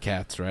Mad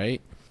Catz,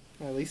 right?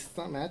 At least it's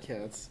not Mad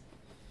Catz.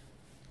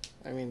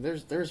 I mean,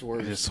 there's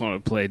worse. I just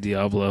want to play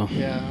Diablo.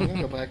 Yeah, I'm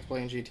gonna go back to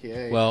playing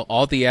GTA. Well,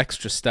 all the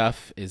extra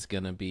stuff is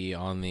gonna be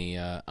on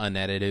the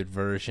unedited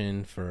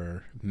version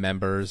for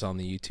members on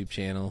the YouTube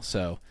channel.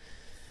 So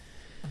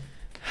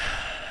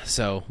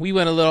we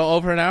went a little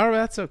over an hour. But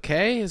that's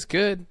okay. It's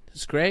good.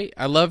 It's great.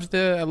 I love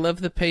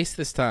the pace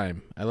this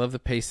time.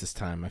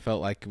 I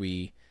felt like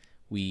we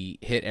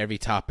hit every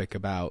topic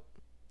about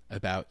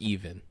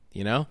even.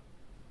 You know.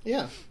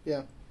 Yeah.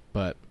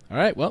 But all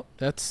right. Well,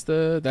 that's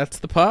the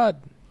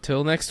pod.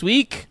 Till next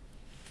week.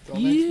 Till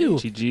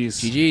next week.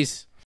 GG's. GG's.